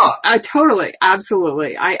beating heart. Totally.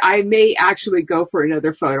 Absolutely. I may actually go for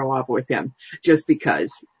another photo op with him just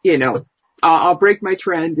because, I'll break my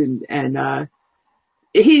trend and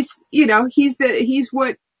he's the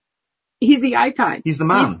icon. He's the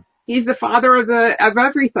man. He's the father of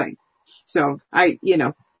everything. So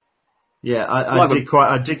Yeah, I did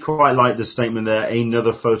quite like the statement there.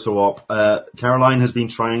 Another photo op. Caroline has been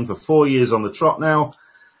trying for 4 years on the trot now.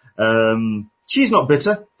 She's not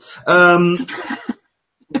bitter. But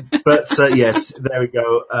yes, there we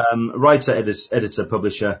go. Writer, editor,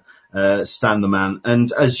 publisher, Stan the Man.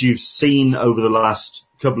 And as you've seen over the last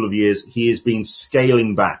couple of years, he has been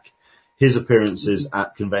scaling back his appearances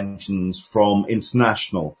at conventions from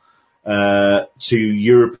international to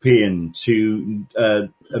European to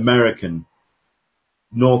American,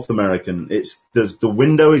 North American. The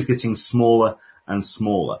window is getting smaller and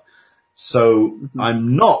smaller. So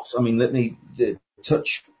let me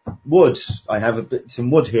touch wood. I have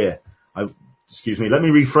some wood here. Excuse me, let me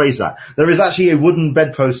rephrase that. There is actually a wooden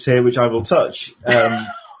bedpost here which I will touch,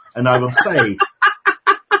 and I will say,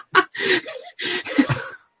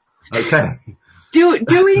 okay. Doing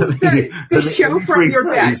the show from your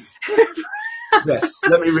bed. Yes,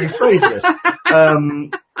 let me rephrase this.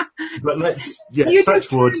 But let's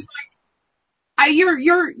touch wood.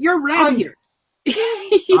 You're red here.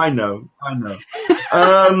 I know.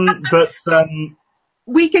 But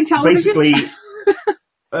we can tell basically.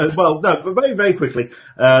 But very, very quickly.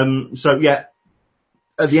 So yeah,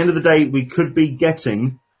 at the end of the day, we could be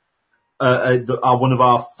getting one of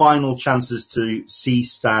our final chances to see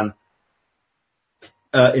Stan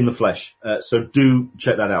in the flesh. So do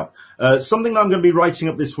check that out. Something I'm going to be writing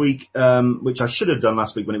up this week, which I should have done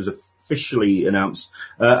last week when it was officially announced.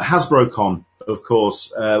 HasbroCon, of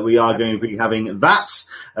course. We are going to be having that.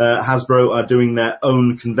 Hasbro are doing their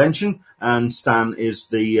own convention, and Stan is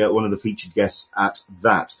the one of the featured guests at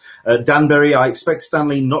that. Danbury, I expect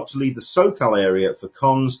Stanley not to leave the SoCal area for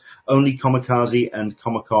cons, only Comikaze and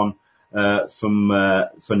Comic-Con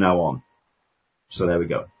for now on. So there we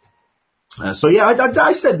go. So yeah,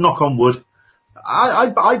 I said knock on wood.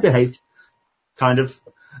 I behaved, kind of.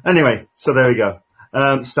 Anyway, so there we go.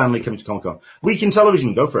 Stanley coming to Comic-Con. Week in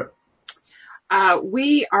television, go for it.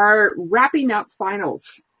 We are wrapping up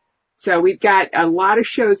finals. So we've got a lot of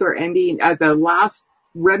shows are ending. The last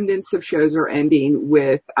remnants of shows are ending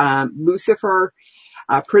with Lucifer,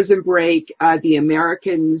 Prison Break, The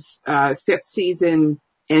Americans' 5th season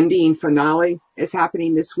ending finale is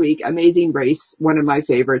happening this week. Amazing Race, one of my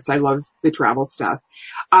favorites. I love the travel stuff.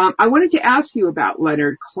 I wanted to ask you about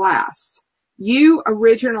Leonard Class. You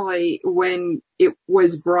originally, when it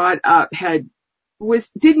was brought up,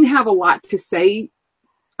 didn't have a lot to say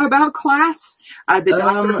about Class, the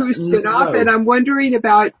Doctor Who spinoff, and I'm wondering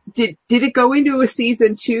about, did it go into a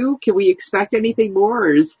season 2? Can we expect anything more,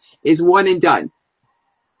 or is one and done?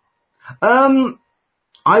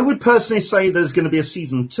 I would personally say there's going to be a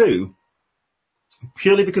season 2,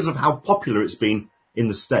 purely because of how popular it's been in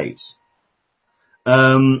the States.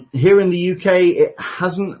 Here in the UK,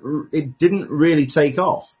 it didn't really take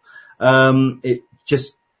off. It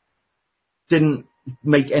just didn't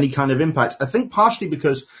make any kind of impact. I think partially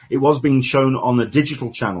because it was being shown on a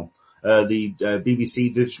digital channel, the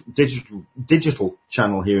BBC digital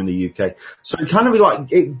channel here in the UK. So it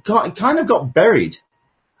kind of got buried,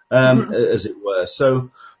 as it were.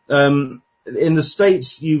 So, in the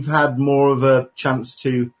States, you've had more of a chance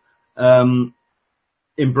to,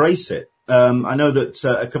 embrace it. I know that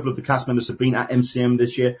a couple of the cast members have been at MCM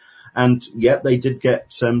this year, and yet they did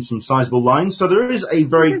get some sizable lines. So there is a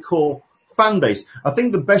very core fan base. I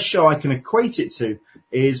think the best show I can equate it to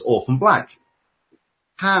is Orphan Black.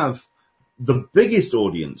 Have the biggest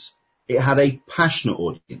audience. It had a passionate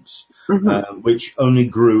audience, which only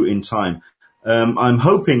grew in time. I'm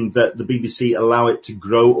hoping that the BBC allow it to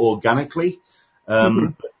grow organically.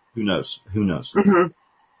 But who knows?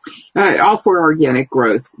 All for organic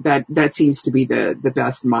growth. That seems to be the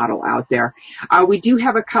best model out there. We do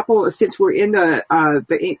have a couple, since we're in the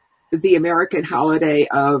the American holiday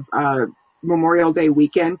of Memorial Day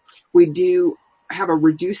weekend, we do have a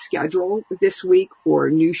reduced schedule this week for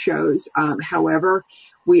new shows. However,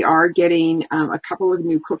 we are getting a couple of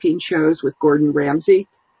new cooking shows with Gordon Ramsay,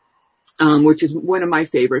 which is one of my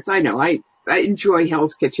favorites. I know I enjoy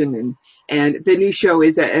Hell's Kitchen, and the new show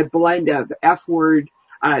is a blend of F-Word.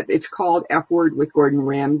 It's called F-Word with Gordon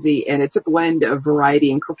Ramsay, and it's a blend of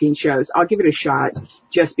variety and cooking shows. I'll give it a shot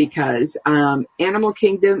just because. Animal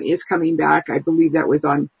Kingdom is coming back. I believe that was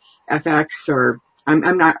on FX, or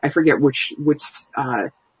I forget which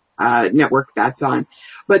network that's on.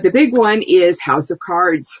 But the big one is House of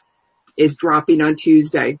Cards is dropping on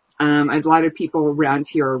Tuesday. A lot of people around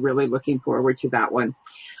here are really looking forward to that one.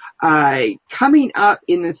 Coming up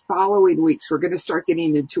in the following weeks, we're going to start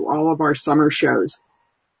getting into all of our summer shows.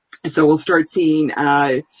 So we'll start seeing,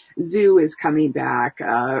 Zoo is coming back,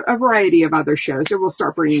 a variety of other shows, and we'll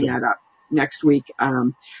start bringing that up next week,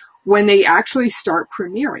 when they actually start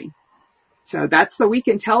premiering. So that's the week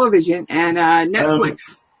in television and,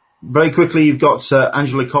 Netflix. Very quickly, you've got,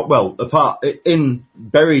 Angela Copwell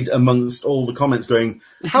buried amongst all the comments going,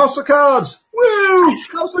 House of Cards! Woo!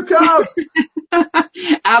 House of Cards!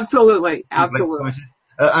 Absolutely.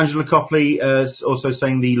 Angela Copley is also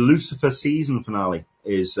saying the Lucifer season finale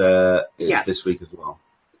is yes. This week as well.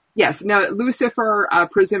 Yes. No, Lucifer,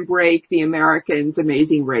 Prison Break, The Americans,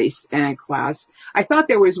 Amazing Race, and Class. I thought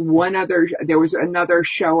there was another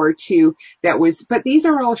show or two but these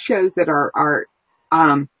are all shows that are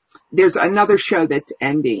there's another show that's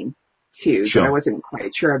ending too that I wasn't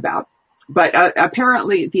quite sure about. But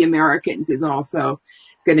apparently The Americans is also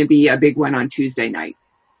going to be a big one on Tuesday night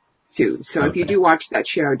too. So if you do watch that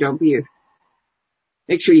show,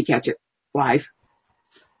 make sure you catch it live.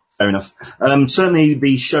 Fair enough. Certainly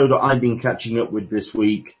the show that I've been catching up with this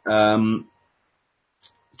week, Twin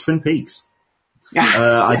Peaks.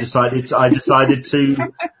 I decided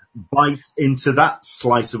to bite into that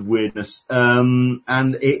slice of weirdness. And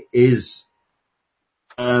it is,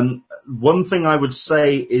 one thing I would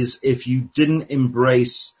say is if you didn't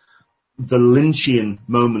embrace the Lynchian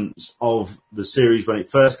moments of the series when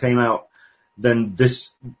it first came out, then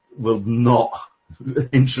this will not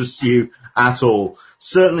interest you at all.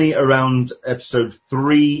 Certainly around episode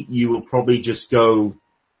 3, you will probably just go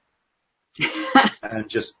and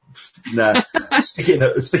just stick it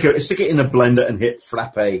in a blender and hit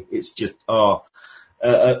frappe. It's just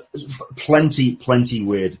plenty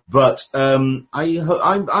weird. But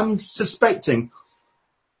I'm suspecting,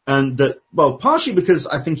 and that partially because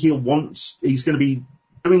I think he's going to be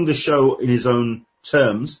doing the show in his own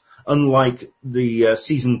terms, unlike the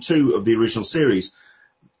season 2 of the original series.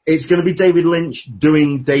 It's going to be David Lynch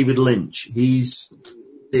doing David Lynch. It's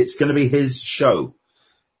going to be his show.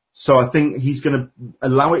 So I think he's going to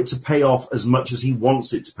allow it to pay off as much as he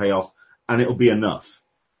wants it to pay off, and it'll be enough,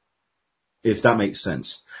 if that makes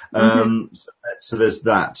sense. Mm-hmm. So there's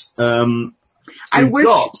that. I wish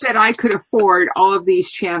that I could afford all of these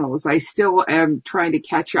channels. I still am trying to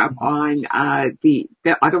catch up on the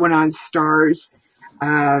other one on Stars,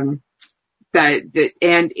 and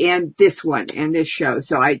this one and this show.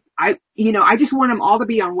 So I just want them all to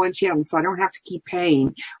be on one channel so I don't have to keep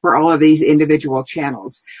paying for all of these individual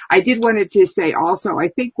channels. I did wanted to say also, I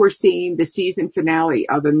think we're seeing the season finale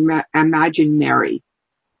of Imagine Mary.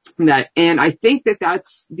 And I think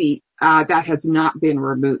that's that has not been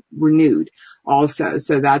renewed also.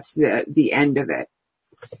 So that's the end of it.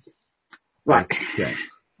 Right. Okay.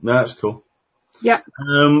 No, that's cool. Yeah.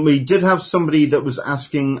 We did have somebody that was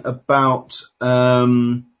asking about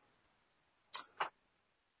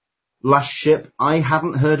Last Ship. I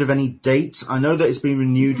haven't heard of any date. I know that it's been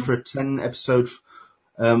renewed for a 10-episode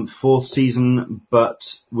 4th season,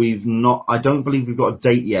 but I don't believe we've got a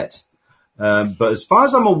date yet. But as far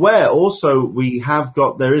as I'm aware, also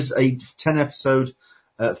there is a 10-episode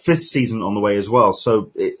 5th season on the way as well.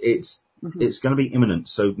 So it's going to be imminent.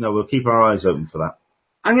 So no, we'll keep our eyes open for that.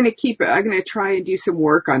 I'm going to try and do some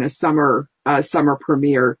work on a summer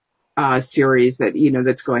premiere, series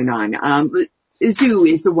that's going on. Zoo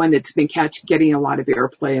is the one that's been getting a lot of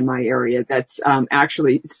airplay in my area. That's,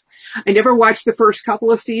 actually, I never watched the first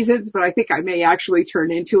couple of seasons, but I think I may actually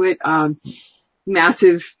turn into it.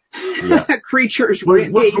 Massive creatures.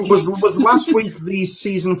 Was last week the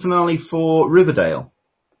season finale for Riverdale?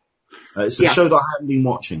 It's a show that I haven't been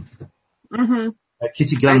watching. Mm-hmm.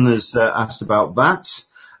 Kitty Glenner's asked about that.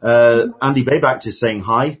 Andy Baybact is saying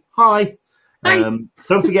hi. Hi. Don't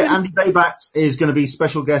forget, Andy Baybact is going to be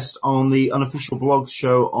special guest on the Unofficial Blogs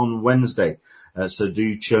show on Wednesday. So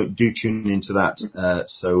do tune into that.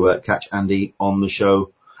 So catch Andy on the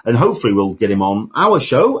show, and hopefully we'll get him on our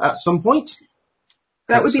show at some point.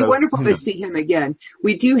 That would be wonderful to see him again.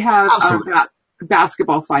 We do have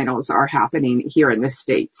basketball finals are happening here in the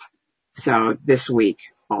States. So this week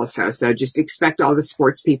also. So just expect all the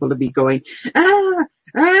sports people to be going,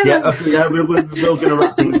 Yeah, we're going to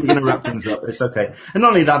wrap things. We're going to wrap things up. It's okay. And not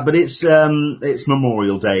only that, but it's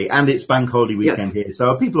Memorial Day and it's Bank Holiday weekend here,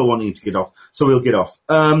 so people are wanting to get off. So we'll get off.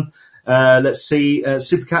 Let's see.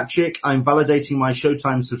 Supercat Chick. I'm validating my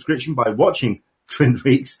Showtime subscription by watching Twin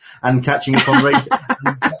Peaks and catching up on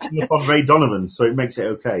Ray Donovan, so it makes it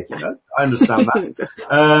okay. I understand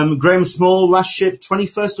that. Graham Small, last ship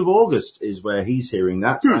 21st of August is where he's hearing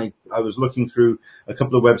that. I was looking through a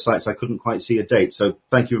couple of websites, I couldn't quite see a date, so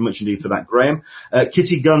thank you very much indeed for that, Graham.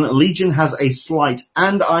 Kitty Gunn, Legion has a slight,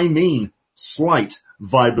 and I mean slight,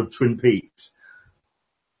 vibe of Twin Peaks.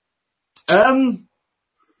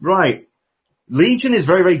 Right. Legion is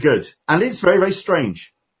very, very good, and it's very, very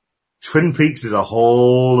strange. Twin Peaks is a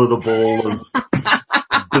whole other ball of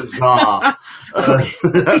bizarre.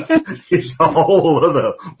 It's a whole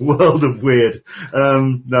other world of weird.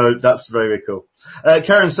 No, that's very, very cool.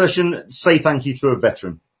 Karen Session, say thank you to a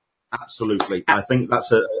veteran. Absolutely. I think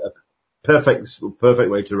that's a perfect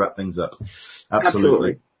way to wrap things up.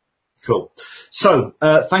 Absolutely. Cool. So,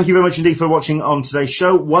 thank you very much indeed for watching on today's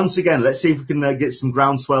show. Once again, let's see if we can get some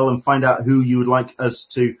groundswell and find out who you would like us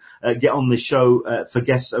to get on this show for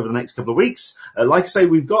guests over the next couple of weeks. Like I say,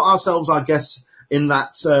 we've got ourselves our guests in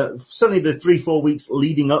that certainly the 3-4 weeks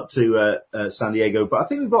leading up to San Diego, but I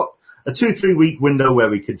think we've got a 2-3 week window where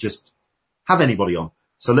we could just have anybody on.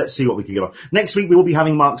 So let's see what we can get on. Next week we will be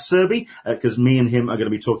having Mark Serby, because me and him are going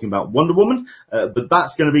to be talking about Wonder Woman, but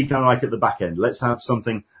that's going to be kind of like at the back end. Let's have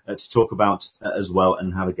something to talk about as well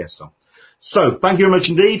and have a guest on. So thank you very much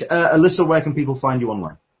indeed. Alyssa, where can people find you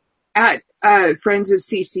online? At Friends of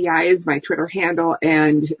CCI is my Twitter handle,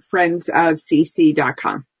 and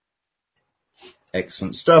friendsofcc.com.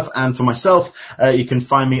 Excellent stuff. And for myself, you can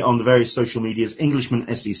find me on the various social medias, Englishman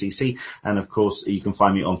SDCC, and of course you can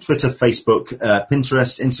find me on Twitter, Facebook,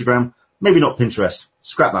 Pinterest, Instagram. Maybe not Pinterest.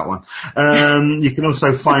 Scrap that one. You can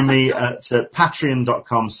also find me at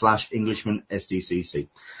patreon.com/Englishman SDCC.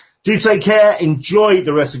 Do take care. Enjoy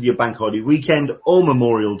the rest of your Bank Holiday weekend or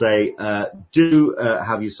Memorial Day. Do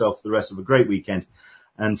have yourself the rest of a great weekend.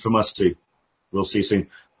 And from us too, we'll see you soon.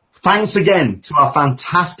 Thanks again to our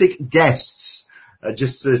fantastic guests.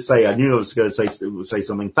 Just to say, I knew I was going to say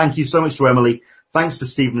something. Thank you so much to Emily. Thanks to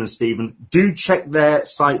Stephen and Stephen. Do check their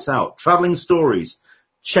sites out. Traveling Stories.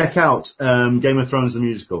 Check out Game of Thrones the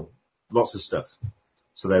musical. Lots of stuff.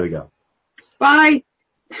 So there we go. Bye.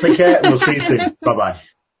 Take care, and we'll see you soon. Bye-bye.